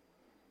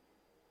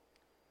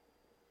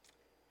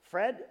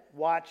 Fred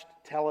watched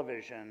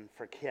television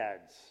for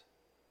kids,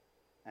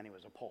 and he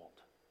was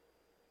appalled.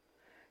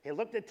 He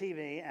looked at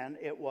TV, and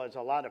it was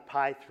a lot of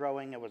pie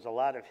throwing. It was a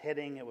lot of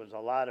hitting. It was a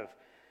lot of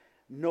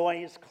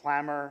noise,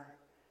 clamor,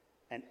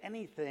 and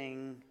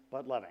anything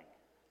but loving.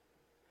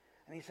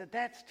 And he said,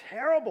 that's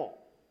terrible.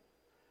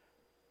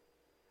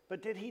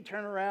 But did he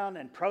turn around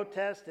and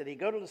protest? Did he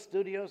go to the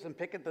studios and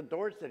pick at the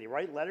doors? Did he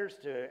write letters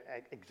to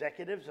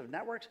executives of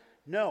networks?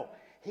 No.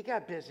 He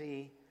got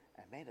busy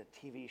and made a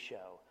TV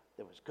show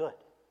that was good.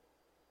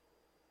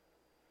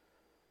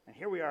 And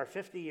here we are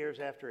 50 years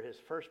after his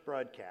first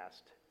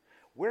broadcast.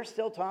 We're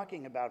still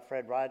talking about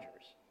Fred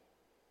Rogers.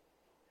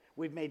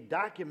 We've made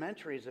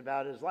documentaries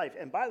about his life.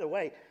 And by the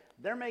way,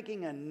 they're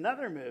making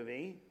another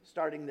movie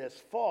starting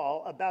this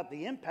fall about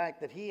the impact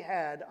that he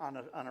had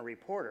on a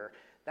reporter.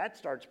 That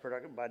starts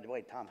production. By the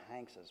way, Tom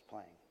Hanks is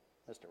playing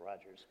Mr.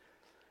 Rogers.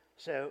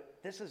 So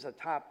this is a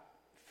top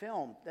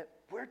film that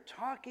we're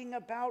talking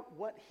about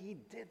what he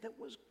did that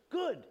was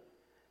good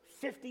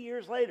 50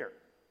 years later.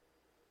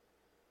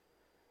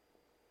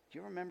 Do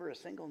you remember a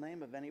single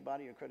name of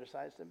anybody who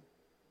criticized him?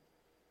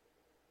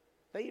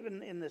 They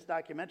even, in this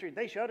documentary,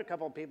 they showed a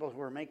couple of people who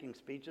were making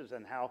speeches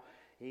and how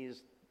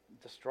he's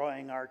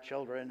destroying our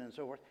children and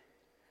so forth.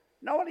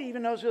 Nobody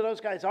even knows who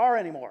those guys are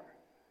anymore.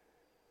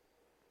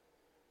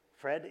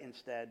 Fred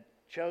instead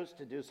chose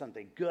to do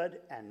something good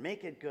and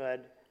make it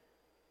good.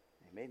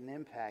 He made an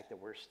impact that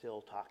we're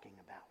still talking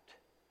about.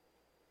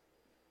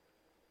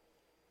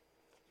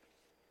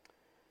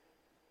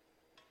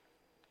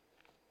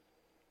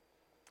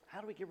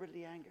 How do we get rid of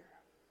the anger?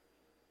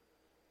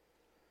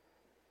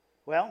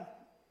 Well,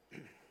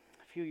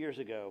 a few years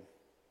ago,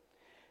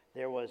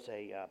 there was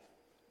a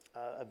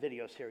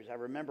video series I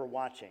remember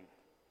watching,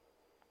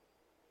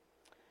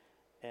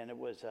 and it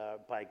was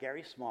by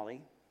Gary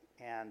Smalley,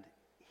 and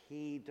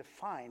he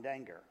defined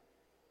anger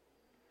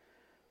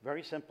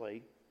very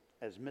simply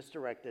as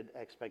misdirected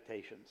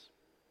expectations.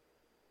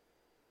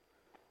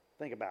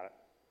 Think about it.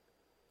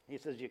 He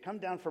says, you come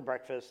down for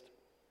breakfast,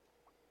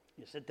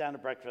 you sit down to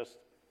breakfast,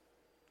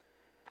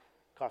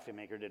 coffee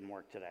maker didn't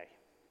work today.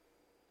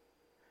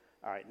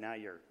 All right, now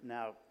you're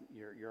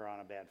on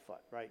a bad foot,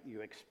 right?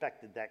 You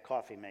expected that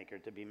coffee maker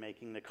to be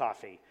making the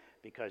coffee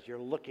because you're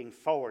looking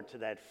forward to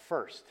that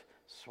first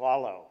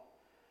swallow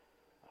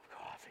of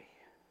coffee.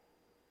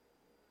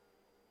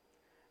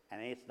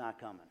 And it's not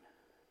coming.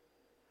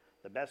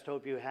 The best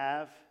hope you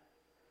have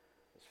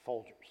is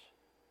Folgers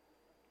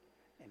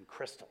and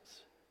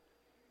Crystals.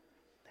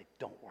 They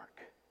don't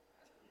work.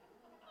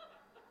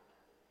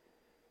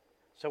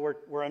 So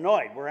we're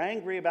annoyed. We're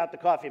angry about the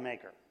coffee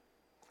maker.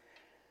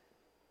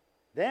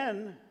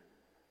 Then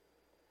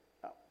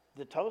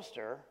the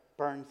toaster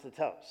burns the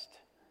toast.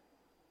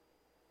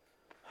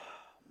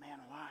 Oh, man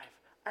alive,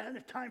 I don't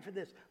have time for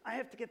this. I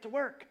have to get to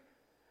work.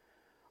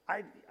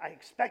 I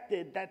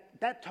expected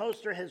that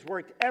toaster has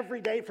worked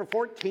every day for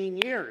 14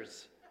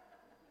 years.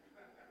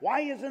 Why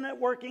isn't it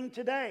working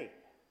today?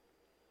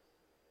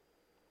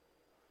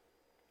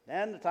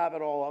 Then to top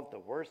it all off, the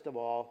worst of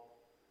all,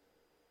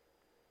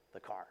 the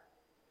car.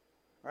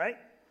 Right?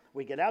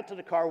 We get out to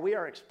the car, we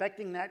are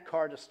expecting that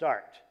car to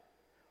start.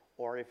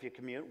 Or if you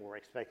commute, we're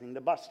expecting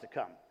the bus to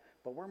come.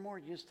 But we're more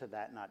used to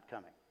that not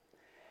coming.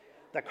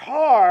 The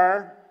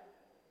car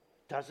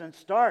doesn't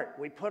start.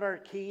 We put our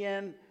key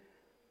in,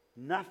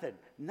 nothing.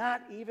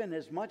 Not even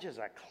as much as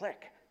a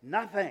click.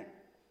 Nothing.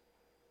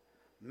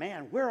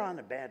 Man, we're on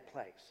a bad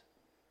place.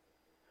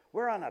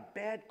 We're on a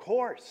bad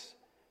course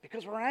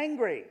because we're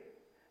angry.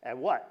 At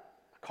what?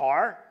 A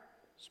car?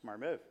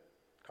 Smart move.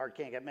 Car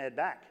can't get mad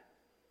back.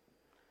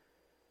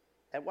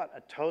 At what?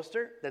 A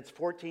toaster that's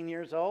 14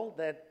 years old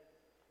that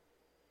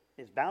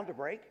is bound to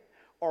break?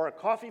 Or a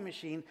coffee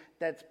machine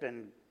that's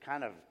been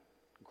kind of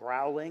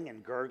growling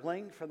and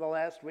gurgling for the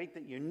last week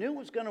that you knew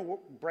was going to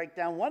break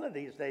down one of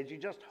these days. You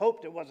just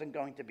hoped it wasn't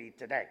going to be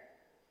today.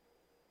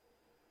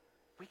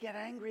 We get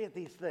angry at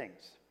these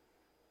things.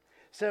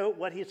 So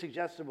what he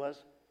suggested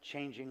was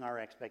changing our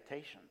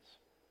expectations.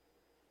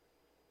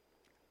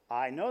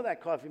 I know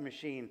that coffee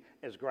machine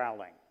is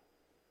growling,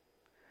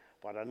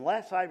 but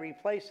unless I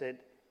replace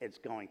it, it's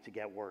going to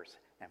get worse.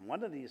 And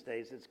one of these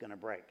days, it's going to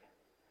break.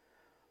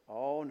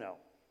 Oh, no,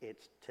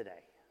 it's today.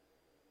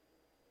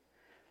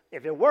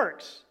 If it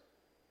works,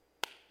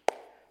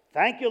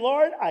 thank you,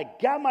 Lord, I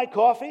got my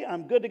coffee,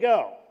 I'm good to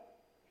go.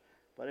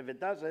 But if it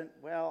doesn't,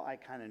 well, I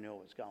kind of knew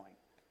it was going.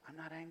 I'm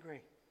not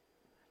angry.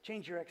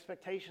 Change your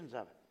expectations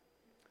of it.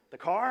 The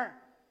car,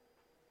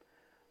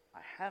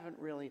 I haven't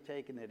really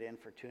taken it in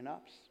for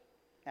tune-ups,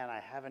 and I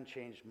haven't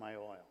changed my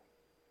oil.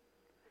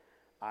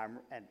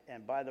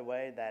 And by the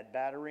way, that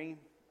battery,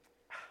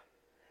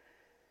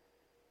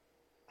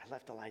 I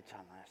left the lights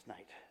on last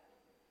night.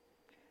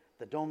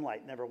 The dome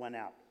light never went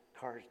out.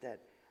 Car's dead.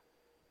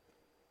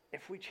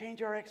 If we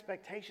change our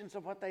expectations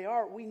of what they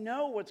are, we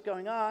know what's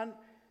going on.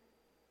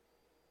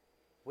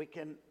 We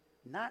can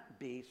not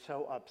be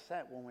so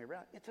upset when we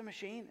realize it's a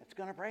machine. It's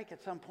going to break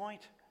at some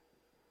point.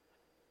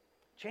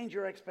 Change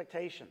your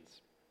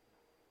expectations.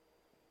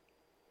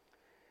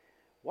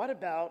 What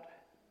about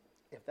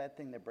if that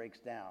thing that breaks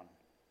down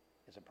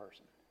is a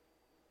person?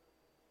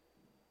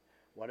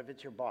 What if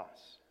it's your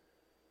boss?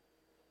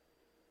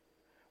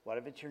 What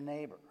if it's your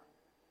neighbor?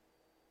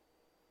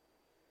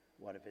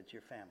 What if it's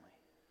your family?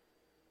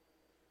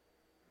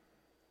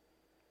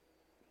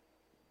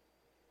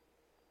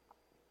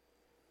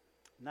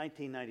 In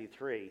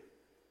 1993,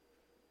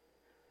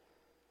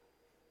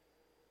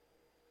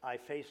 I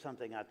faced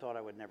something I thought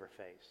I would never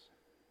face.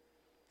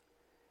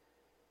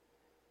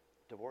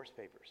 Divorce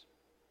papers.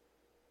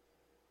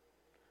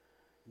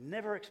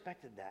 Never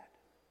expected that.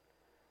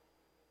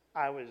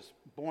 I was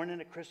born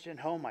in a Christian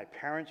home. My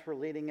parents were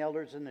leading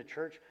elders in the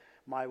church.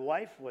 My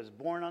wife was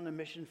born on the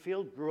mission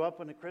field, grew up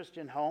in a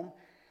Christian home.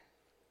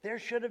 There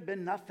should have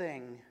been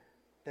nothing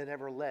that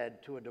ever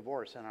led to a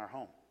divorce in our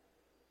home.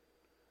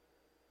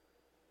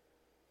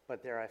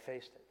 But there I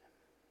faced it.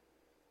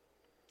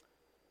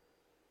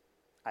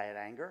 I had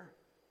anger.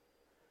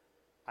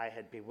 I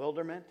had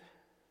bewilderment.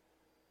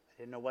 I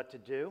didn't know what to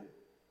do.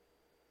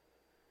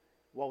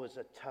 What was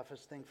the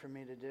toughest thing for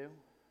me to do?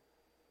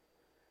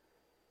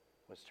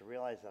 Was to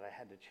realize that I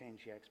had to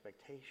change the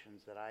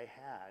expectations that I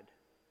had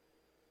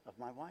of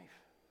my wife.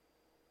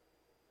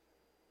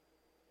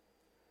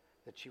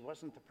 That she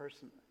wasn't the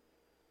person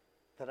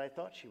that I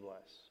thought she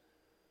was.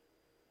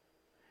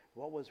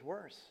 What was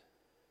worse,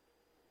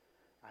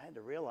 I had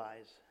to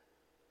realize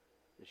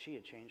that she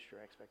had changed her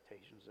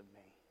expectations of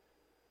me.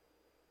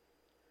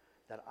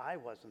 That I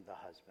wasn't the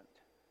husband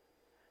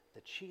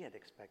that she had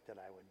expected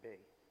I would be.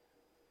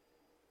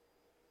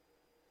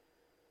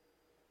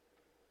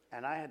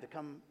 And I had to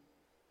come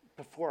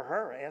before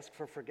her, ask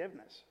for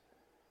forgiveness.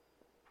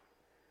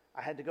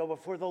 I had to go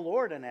before the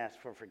Lord and ask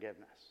for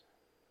forgiveness.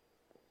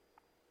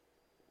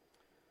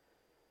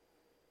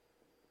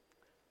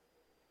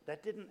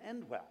 That didn't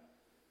end well.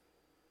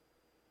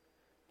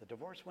 The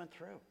divorce went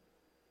through.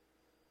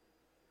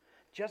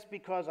 Just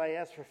because I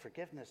asked for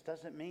forgiveness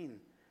doesn't mean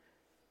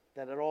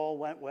that it all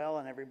went well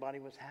and everybody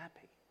was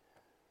happy.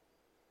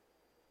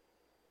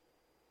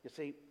 You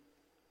see,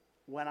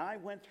 when I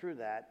went through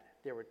that,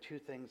 there were two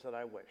things that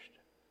I wished.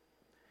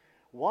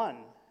 One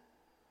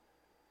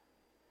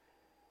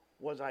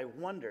was I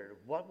wondered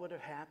what would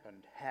have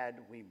happened had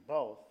we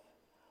both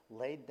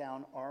laid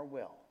down our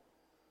will,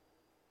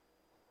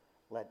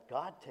 let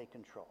God take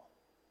control,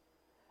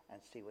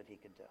 and see what he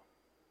could do.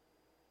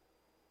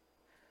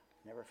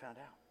 Never found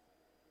out.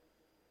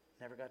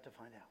 Never got to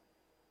find out.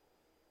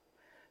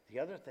 The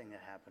other thing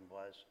that happened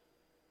was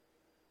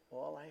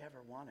all I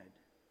ever wanted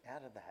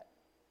out of that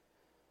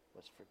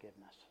was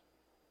forgiveness.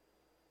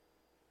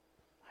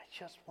 I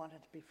just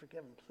wanted to be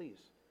forgiven. Please,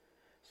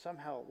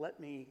 somehow let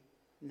me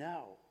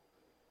know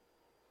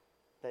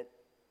that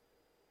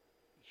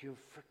you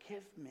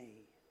forgive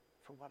me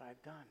for what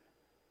I've done.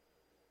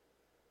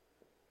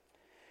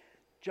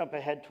 Jump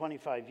ahead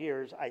 25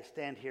 years, I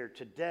stand here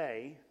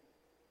today,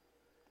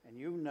 and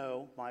you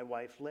know my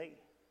wife, Lee.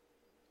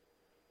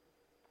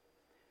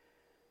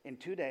 In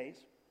 2 days,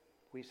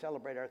 we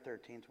celebrate our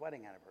 13th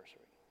wedding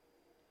anniversary.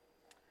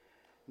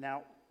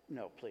 Now,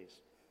 no, please.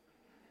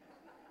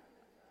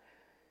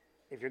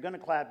 If you're going to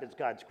clap, it's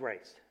God's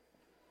grace.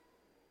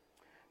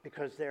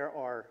 Because there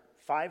are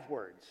 5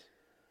 words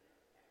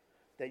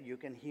that you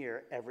can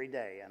hear every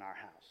day in our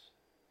house.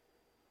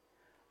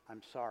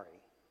 I'm sorry.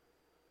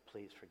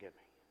 Please forgive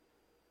me.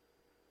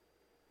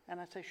 And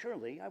I say,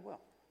 surely I will.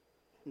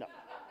 No.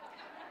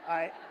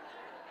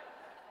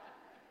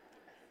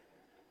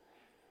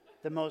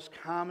 The most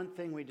common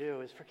thing we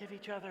do is forgive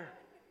each other.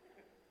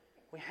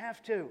 We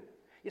have to.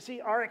 You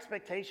see, our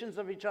expectations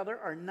of each other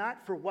are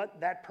not for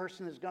what that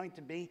person is going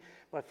to be,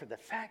 but for the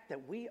fact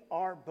that we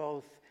are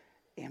both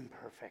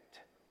imperfect.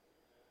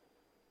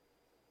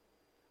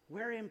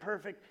 We're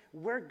imperfect.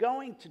 We're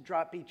going to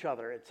drop each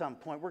other at some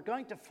point. We're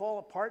going to fall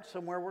apart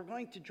somewhere. We're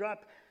going to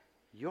drop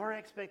your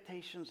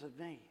expectations of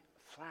me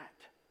flat.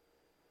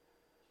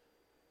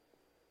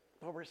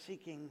 But we're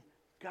seeking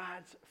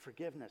God's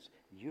forgiveness.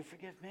 You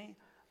forgive me,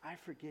 I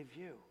forgive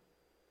you.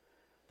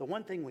 The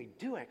one thing we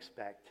do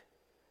expect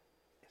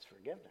is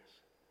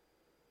forgiveness.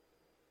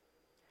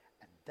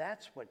 And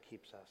that's what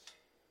keeps us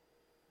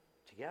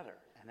together.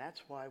 And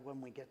that's why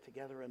when we get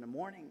together in the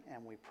morning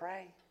and we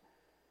pray,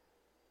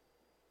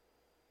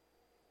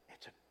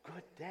 it's a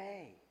good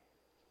day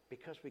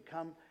because we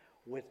come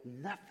with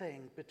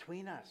nothing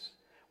between us.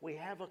 We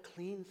have a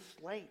clean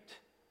slate.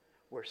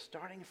 We're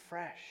starting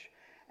fresh.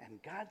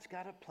 And God's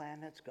got a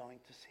plan that's going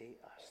to see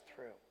us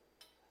through.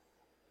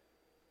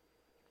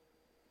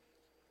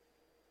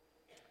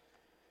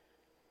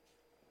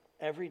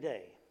 Every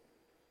day,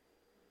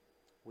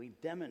 we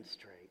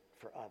demonstrate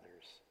for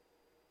others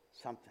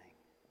something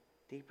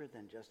deeper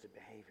than just a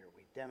behavior.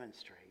 We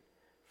demonstrate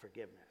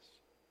forgiveness.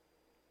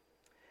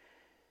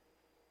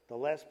 The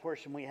last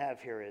portion we have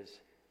here is,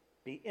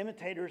 be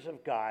imitators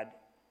of God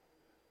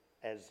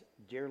as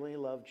dearly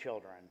loved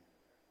children,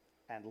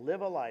 and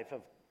live a life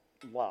of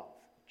love,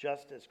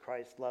 just as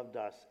Christ loved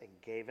us and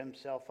gave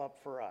himself up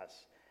for us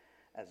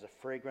as a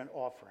fragrant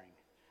offering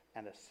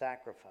and a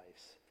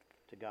sacrifice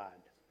to God.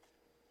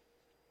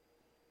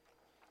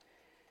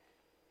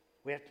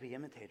 We have to be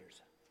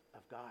imitators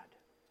of God.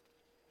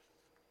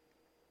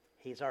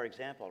 He's our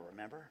example,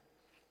 remember?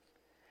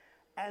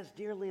 As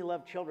dearly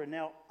loved children.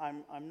 Now,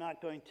 I'm not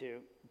going to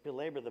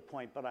belabor the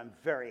point, but I'm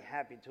very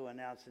happy to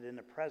announce that in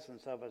the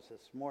presence of us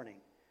this morning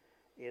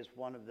is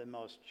one of the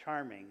most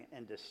charming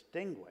and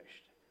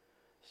distinguished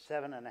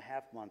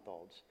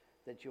 7.5-month-olds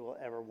that you will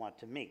ever want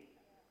to meet.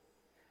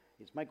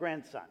 He's my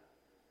grandson.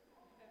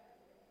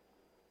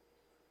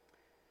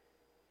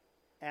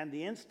 And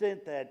the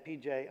instant that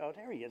PJ, oh,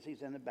 there he is,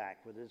 he's in the back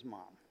with his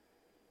mom.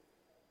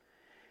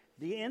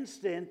 The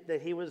instant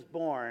that he was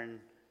born,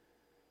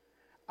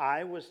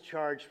 I was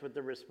charged with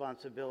the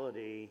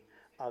responsibility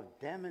of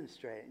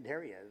demonstrating,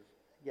 there he is,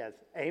 yes,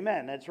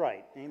 amen, that's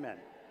right, amen.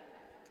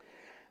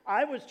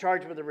 I was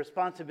charged with the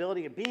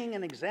responsibility of being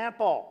an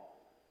example.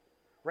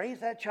 Raise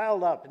that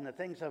child up in the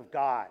things of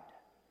God.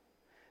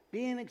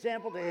 Be an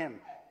example to him.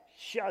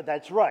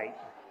 That's right,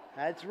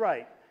 that's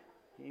right.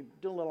 You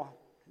do a little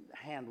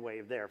hand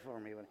wave there for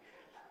me.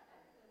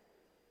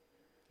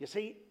 You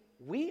see,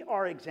 we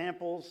are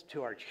examples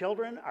to our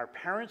children. Our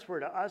parents were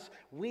to us.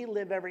 We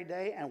live every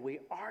day, and we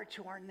are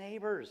to our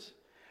neighbors.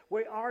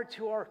 We are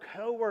to our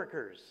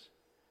coworkers.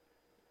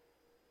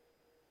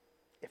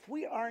 If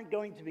we aren't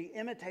going to be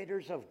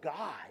imitators of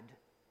God,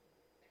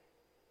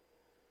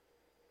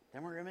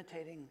 then we're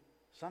imitating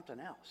something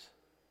else.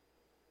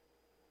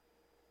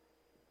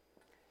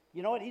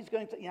 You know what he's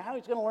going to, you know how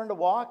he's going to learn to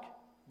walk?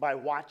 By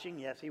watching.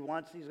 Yes, he's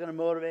going to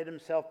motivate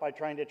himself by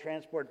trying to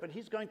transport, but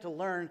he's going to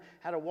learn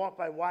how to walk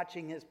by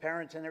watching his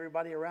parents and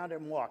everybody around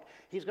him walk.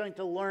 He's going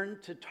to learn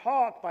to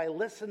talk by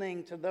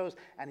listening to those,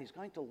 and he's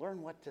going to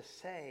learn what to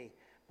say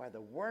by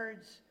the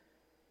words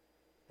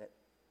that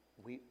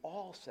we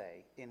all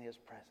say in his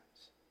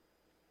presence.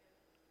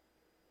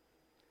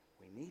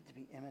 We need to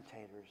be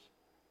imitators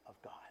of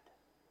God.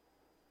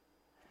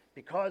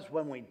 Because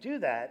when we do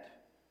that,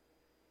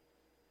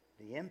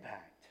 the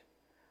impact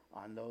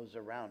on those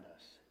around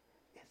us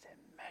is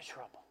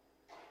immeasurable.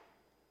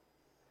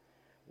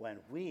 When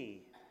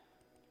we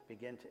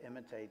begin to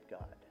imitate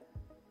God,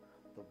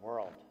 the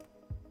world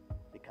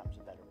becomes